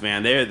Hearts,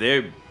 man.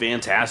 They're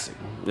fantastic.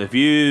 If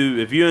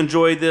you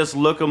enjoyed this,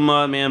 look them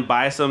up, man.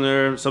 Buy some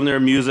of their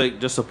music.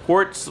 Just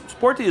support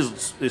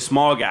these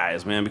small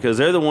guys, man, because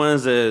they're the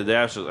ones that they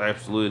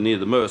absolutely need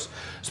the most.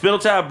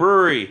 Spindletop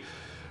Brewery.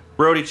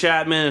 Brody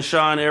Chapman and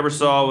Sean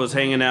Ebersol was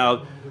hanging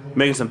out,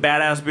 making some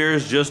badass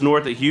beers just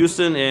north of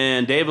Houston,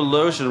 and David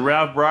Loesch and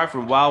Ralph Brock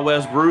from Wild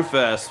West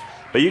Brewfest.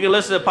 But you can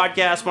listen to the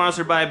podcast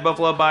sponsored by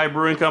Buffalo Bay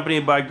Brewing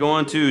Company by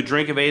going to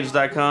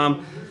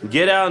drinkofages.com.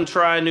 Get out and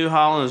try New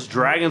Holland's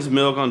Dragon's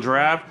Milk on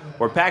draft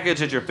or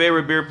package at your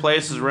favorite beer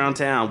places around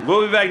town.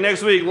 We'll be back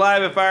next week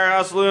live at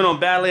Firehouse Saloon on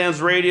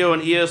Badlands Radio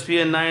and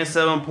ESPN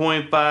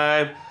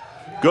 97.5.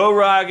 Go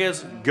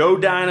Rockets, go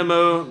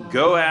Dynamo,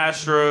 go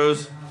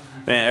Astros.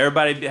 Man,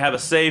 everybody have a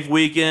safe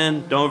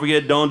weekend. Don't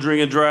forget, don't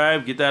drink and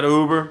drive. Get that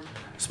Uber.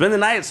 Spend the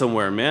night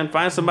somewhere, man.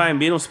 Find somebody and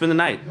meet them, spend the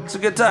night. It's a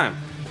good time.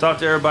 Talk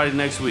to everybody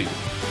next week.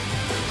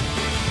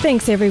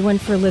 Thanks everyone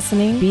for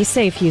listening. Be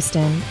safe,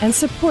 Houston, and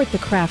support the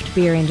craft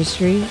beer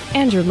industry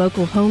and your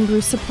local homebrew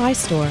supply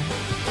store.